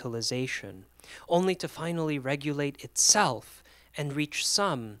de-instrumentalization, only to finally regulate itself and reach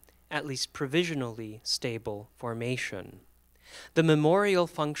some, at least provisionally, stable formation. The memorial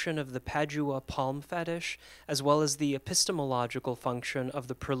function of the Padua palm fetish, as well as the epistemological function of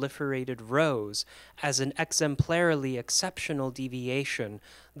the proliferated rose as an exemplarily exceptional deviation,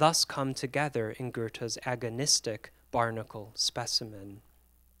 thus come together in Goethe's agonistic barnacle specimen.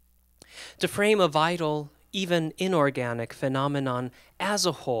 To frame a vital, even inorganic phenomenon as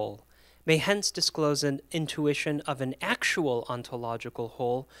a whole may hence disclose an intuition of an actual ontological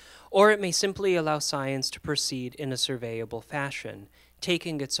whole, or it may simply allow science to proceed in a surveyable fashion,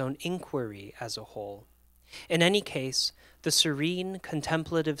 taking its own inquiry as a whole. In any case, the serene,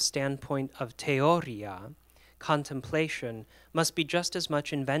 contemplative standpoint of theoria, contemplation, must be just as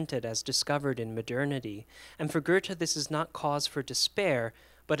much invented as discovered in modernity, and for Goethe this is not cause for despair,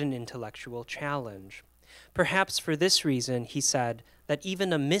 but an intellectual challenge. Perhaps for this reason, he said that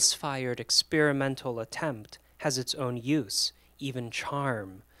even a misfired experimental attempt has its own use, even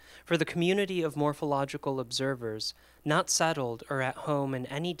charm. For the community of morphological observers, not settled or at home in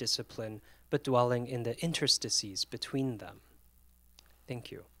any discipline, but dwelling in the interstices between them.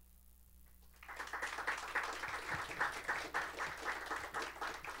 Thank you.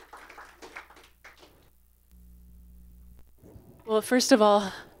 Well, first of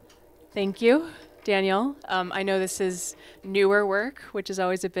all, thank you, Daniel. I know this is newer work, which is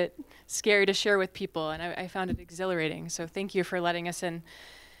always a bit scary to share with people, and I found it exhilarating. So thank you for letting us in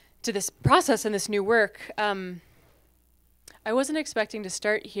to this process and this new work. I wasn't expecting to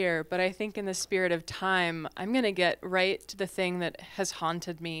start here, but I think in the spirit of time, I'm going to get right to the thing that has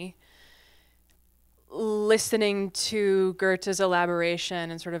haunted me. Listening to Goethe's elaboration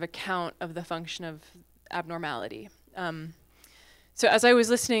and sort of account of the function of abnormality. So as I was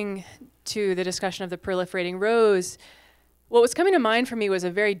listening to the discussion of the proliferating rose, what was coming to mind for me was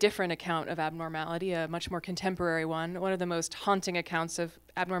a very different account of abnormality, a much more contemporary one of the most haunting accounts of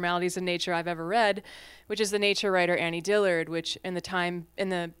abnormalities in nature I've ever read, which is the nature writer Annie Dillard, which in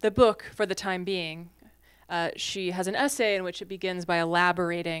the book, For the Time Being, she has an essay in which it begins by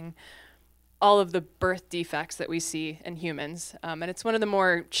elaborating all of the birth defects that we see in humans. And it's one of the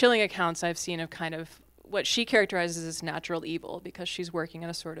more chilling accounts I've seen of kind of what she characterizes as natural evil, because she's working in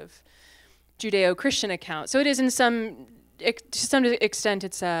a sort of Judeo-Christian account. So it is to some extent,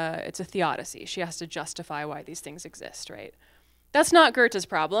 it's a theodicy. She has to justify why these things exist, right? That's not Goethe's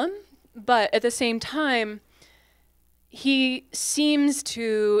problem, but at the same time, he seems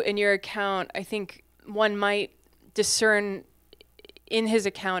to, in your account, I think one might discern in his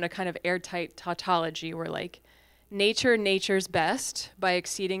account a kind of airtight tautology where like nature's best by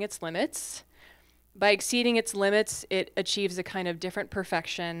exceeding its limits. By exceeding its limits, it achieves a kind of different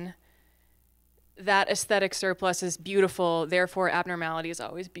perfection. That aesthetic surplus is beautiful, therefore abnormality is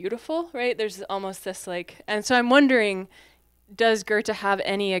always beautiful, right? There's almost this like, and so I'm wondering, does Goethe have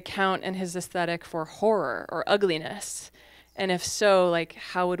any account in his aesthetic for horror or ugliness? And if so, like,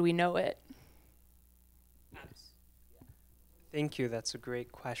 how would we know it? Thank you, that's a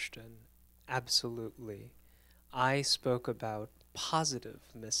great question. Absolutely. I spoke about positive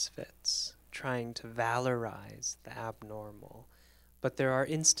misfits, trying to valorize the abnormal. But there are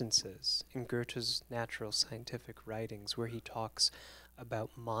instances in Goethe's natural scientific writings where he talks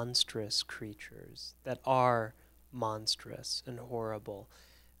about monstrous creatures that are monstrous and horrible.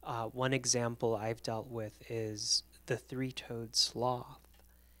 One example I've dealt with is the three-toed sloth.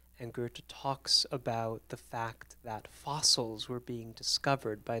 And Goethe talks about the fact that fossils were being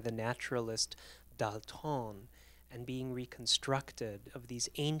discovered by the naturalist Dalton and being reconstructed of these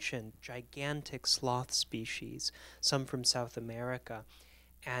ancient, gigantic sloth species, some from South America,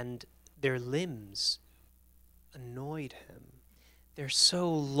 and their limbs annoyed him. They're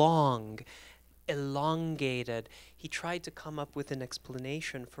so long, elongated. He tried to come up with an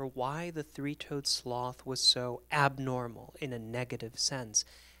explanation for why the three-toed sloth was so abnormal in a negative sense.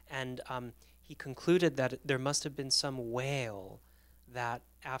 And he concluded that there must have been some whale that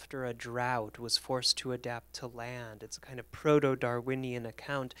after a drought was forced to adapt to land. It's a kind of proto-Darwinian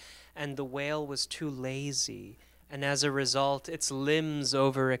account. And the whale was too lazy. And as a result, its limbs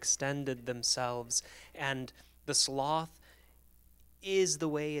overextended themselves. And the sloth is the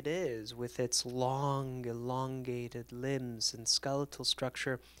way it is, with its long, elongated limbs and skeletal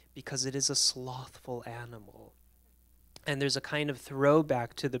structure, because it is a slothful animal. And there's a kind of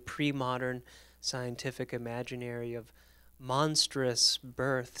throwback to the pre-modern scientific imaginary of monstrous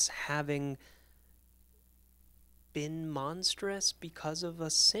births having been monstrous because of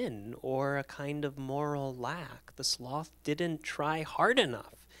a sin or a kind of moral lack. The sloth didn't try hard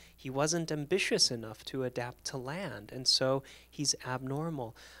enough. He wasn't ambitious enough to adapt to land, and so he's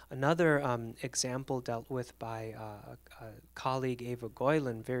abnormal. Another example dealt with by a colleague, Eva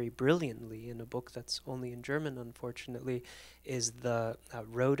Goylan, very brilliantly in a book that's only in German, unfortunately, is the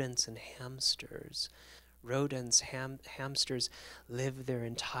rodents and hamsters. Rodents, hamsters live their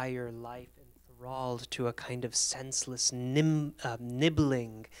entire life enthralled to a kind of senseless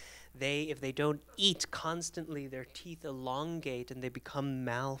nibbling. If they don't eat constantly, their teeth elongate and they become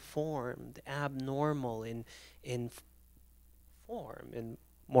malformed, abnormal in form, in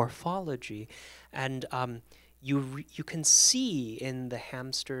morphology. And you can see in the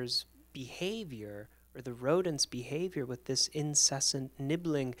hamster's behavior, or the rodent's behavior with this incessant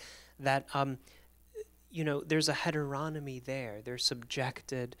nibbling, that there's a heteronomy there. They're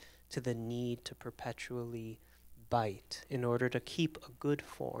subjected to the need to perpetually bite in order to keep a good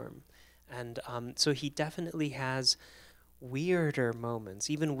form. And so he definitely has weirder moments,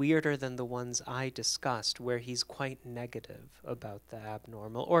 even weirder than the ones I discussed, where he's quite negative about the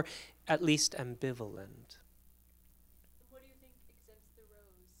abnormal, or at least ambivalent. What do you think exempts the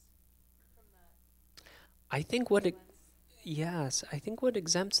rose from that? I think what it, yes, I think what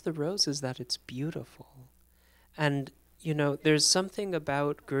exempts the rose is that it's beautiful. And, you know, there's something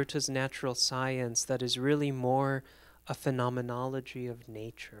about Goethe's natural science that is really more a phenomenology of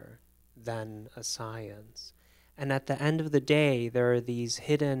nature than a science. And at the end of the day, there are these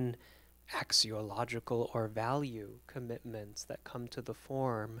hidden axiological or value commitments that come to the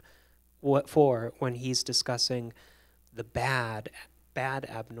form for when he's discussing the bad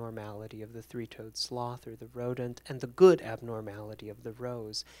abnormality of the three-toed sloth or the rodent and the good abnormality of the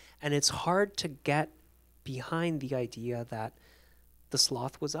rose. And it's hard to get behind the idea that the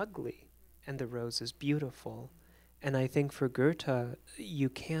sloth was ugly and the rose is beautiful. And I think for Goethe, you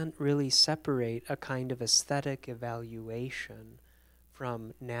can't really separate a kind of aesthetic evaluation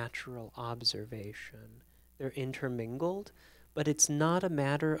from natural observation. They're intermingled, but it's not a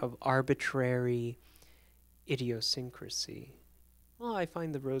matter of arbitrary idiosyncrasy. Well, I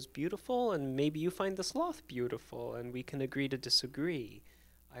find the rose beautiful, and maybe you find the sloth beautiful, and we can agree to disagree.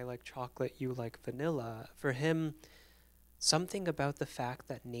 I like chocolate, you like vanilla. For him, something about the fact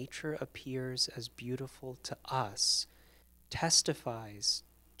that nature appears as beautiful to us testifies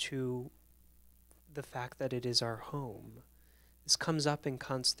to the fact that it is our home. This comes up in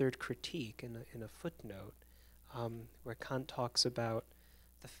Kant's third critique in a footnote, where Kant talks about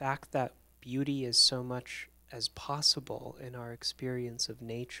the fact that beauty is so much as possible in our experience of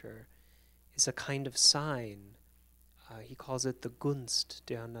nature is a kind of sign. He calls it the Gunst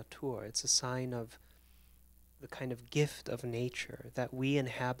der Natur. It's a sign of the kind of gift of nature, that we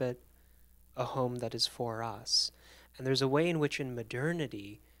inhabit a home that is for us. And there's a way in which in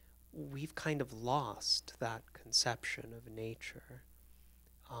modernity, we've kind of lost that conception of nature.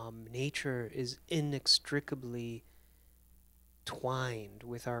 Nature is inextricably twined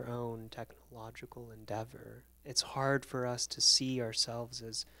with our own technological endeavor. It's hard for us to see ourselves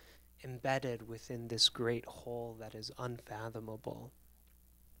as embedded within this great whole that is unfathomable.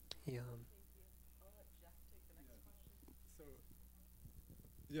 Yeah.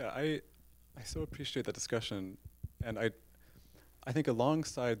 Yeah, I so appreciate that discussion, and I think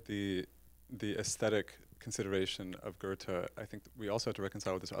alongside the aesthetic consideration of Goethe, I think we also have to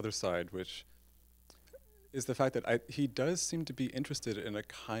reconcile with this other side, which is the fact that he does seem to be interested in a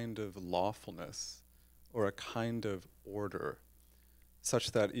kind of lawfulness or a kind of order,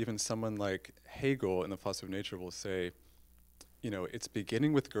 such that even someone like Hegel in the philosophy of nature will say, you know, it's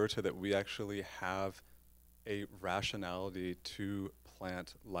beginning with Goethe that we actually have a rationality to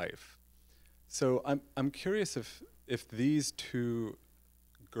plant life. So I'm curious if these two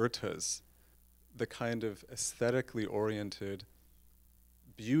Goethes, the kind of aesthetically oriented,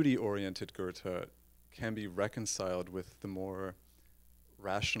 beauty-oriented Goethe, can be reconciled with the more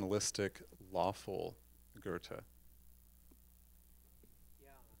rationalistic, lawful Goethe.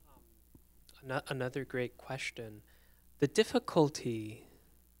 Yeah, another great question. The difficulty,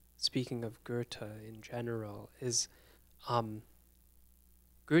 speaking of Goethe in general, is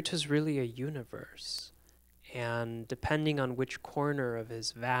Goethe's really a universe. And depending on which corner of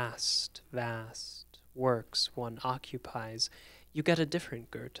his vast, vast works one occupies, you get a different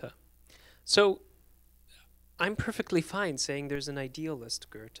Goethe. So I'm perfectly fine saying there's an idealist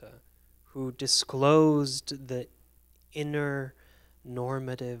Goethe who disclosed the inner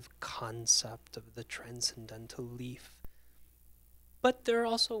normative concept of the transcendental leaf. But there are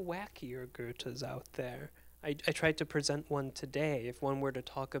also wackier Goethes out there. I tried to present one today. If one were to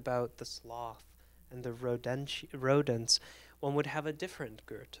talk about the sloth and the rodents, one would have a different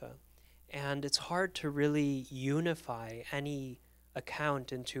Goethe. And it's hard to really unify any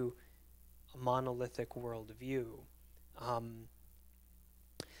account into a monolithic worldview.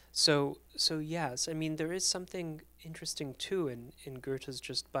 So yes, I mean, there is something interesting too in Goethe's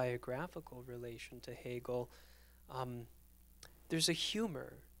just biographical relation to Hegel. There's a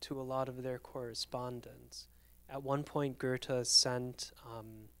humor to a lot of their correspondence. At one point, Goethe sent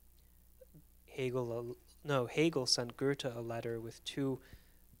Hegel sent Goethe a letter with two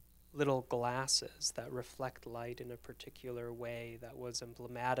little glasses that reflect light in a particular way that was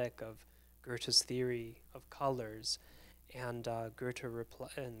emblematic of Goethe's theory of colors. And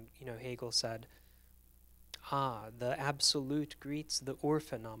Hegel said, the absolute greets the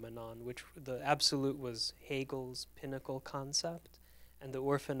Urphenomenon, which the absolute was Hegel's pinnacle concept, and the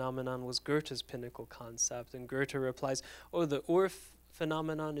Urphenomenon was Goethe's pinnacle concept. And Goethe replies, oh, the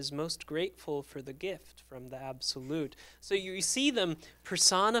phenomenon is most grateful for the gift from the absolute. So you see them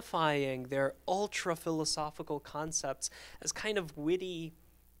personifying their ultra-philosophical concepts as kind of witty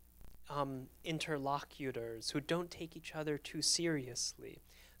interlocutors who don't take each other too seriously.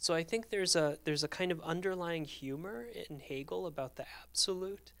 So I think there's a kind of underlying humor in Hegel about the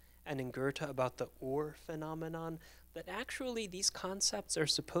absolute and in Goethe about the Ur phenomenon, that actually these concepts are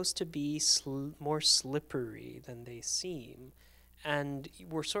supposed to be more slippery than they seem. And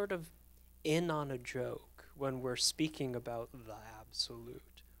we're sort of in on a joke when we're speaking about the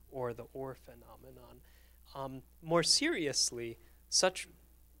absolute or the Ur phenomenon. More seriously, such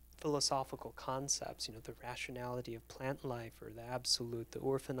philosophical concepts, the rationality of plant life or the absolute, the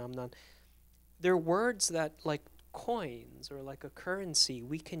Ur phenomenon, they're words that, like coins or like a currency,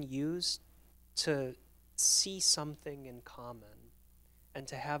 we can use to see something in common and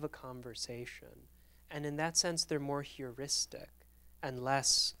to have a conversation. And in that sense, they're more heuristic and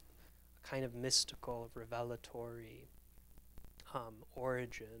less kind of mystical, revelatory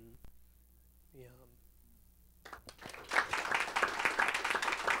origin. Yeah.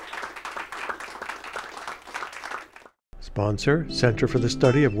 Sponsor, Center for the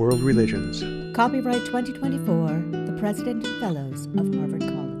Study of World Religions. Copyright 2024, the President and Fellows of Harvard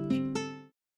College.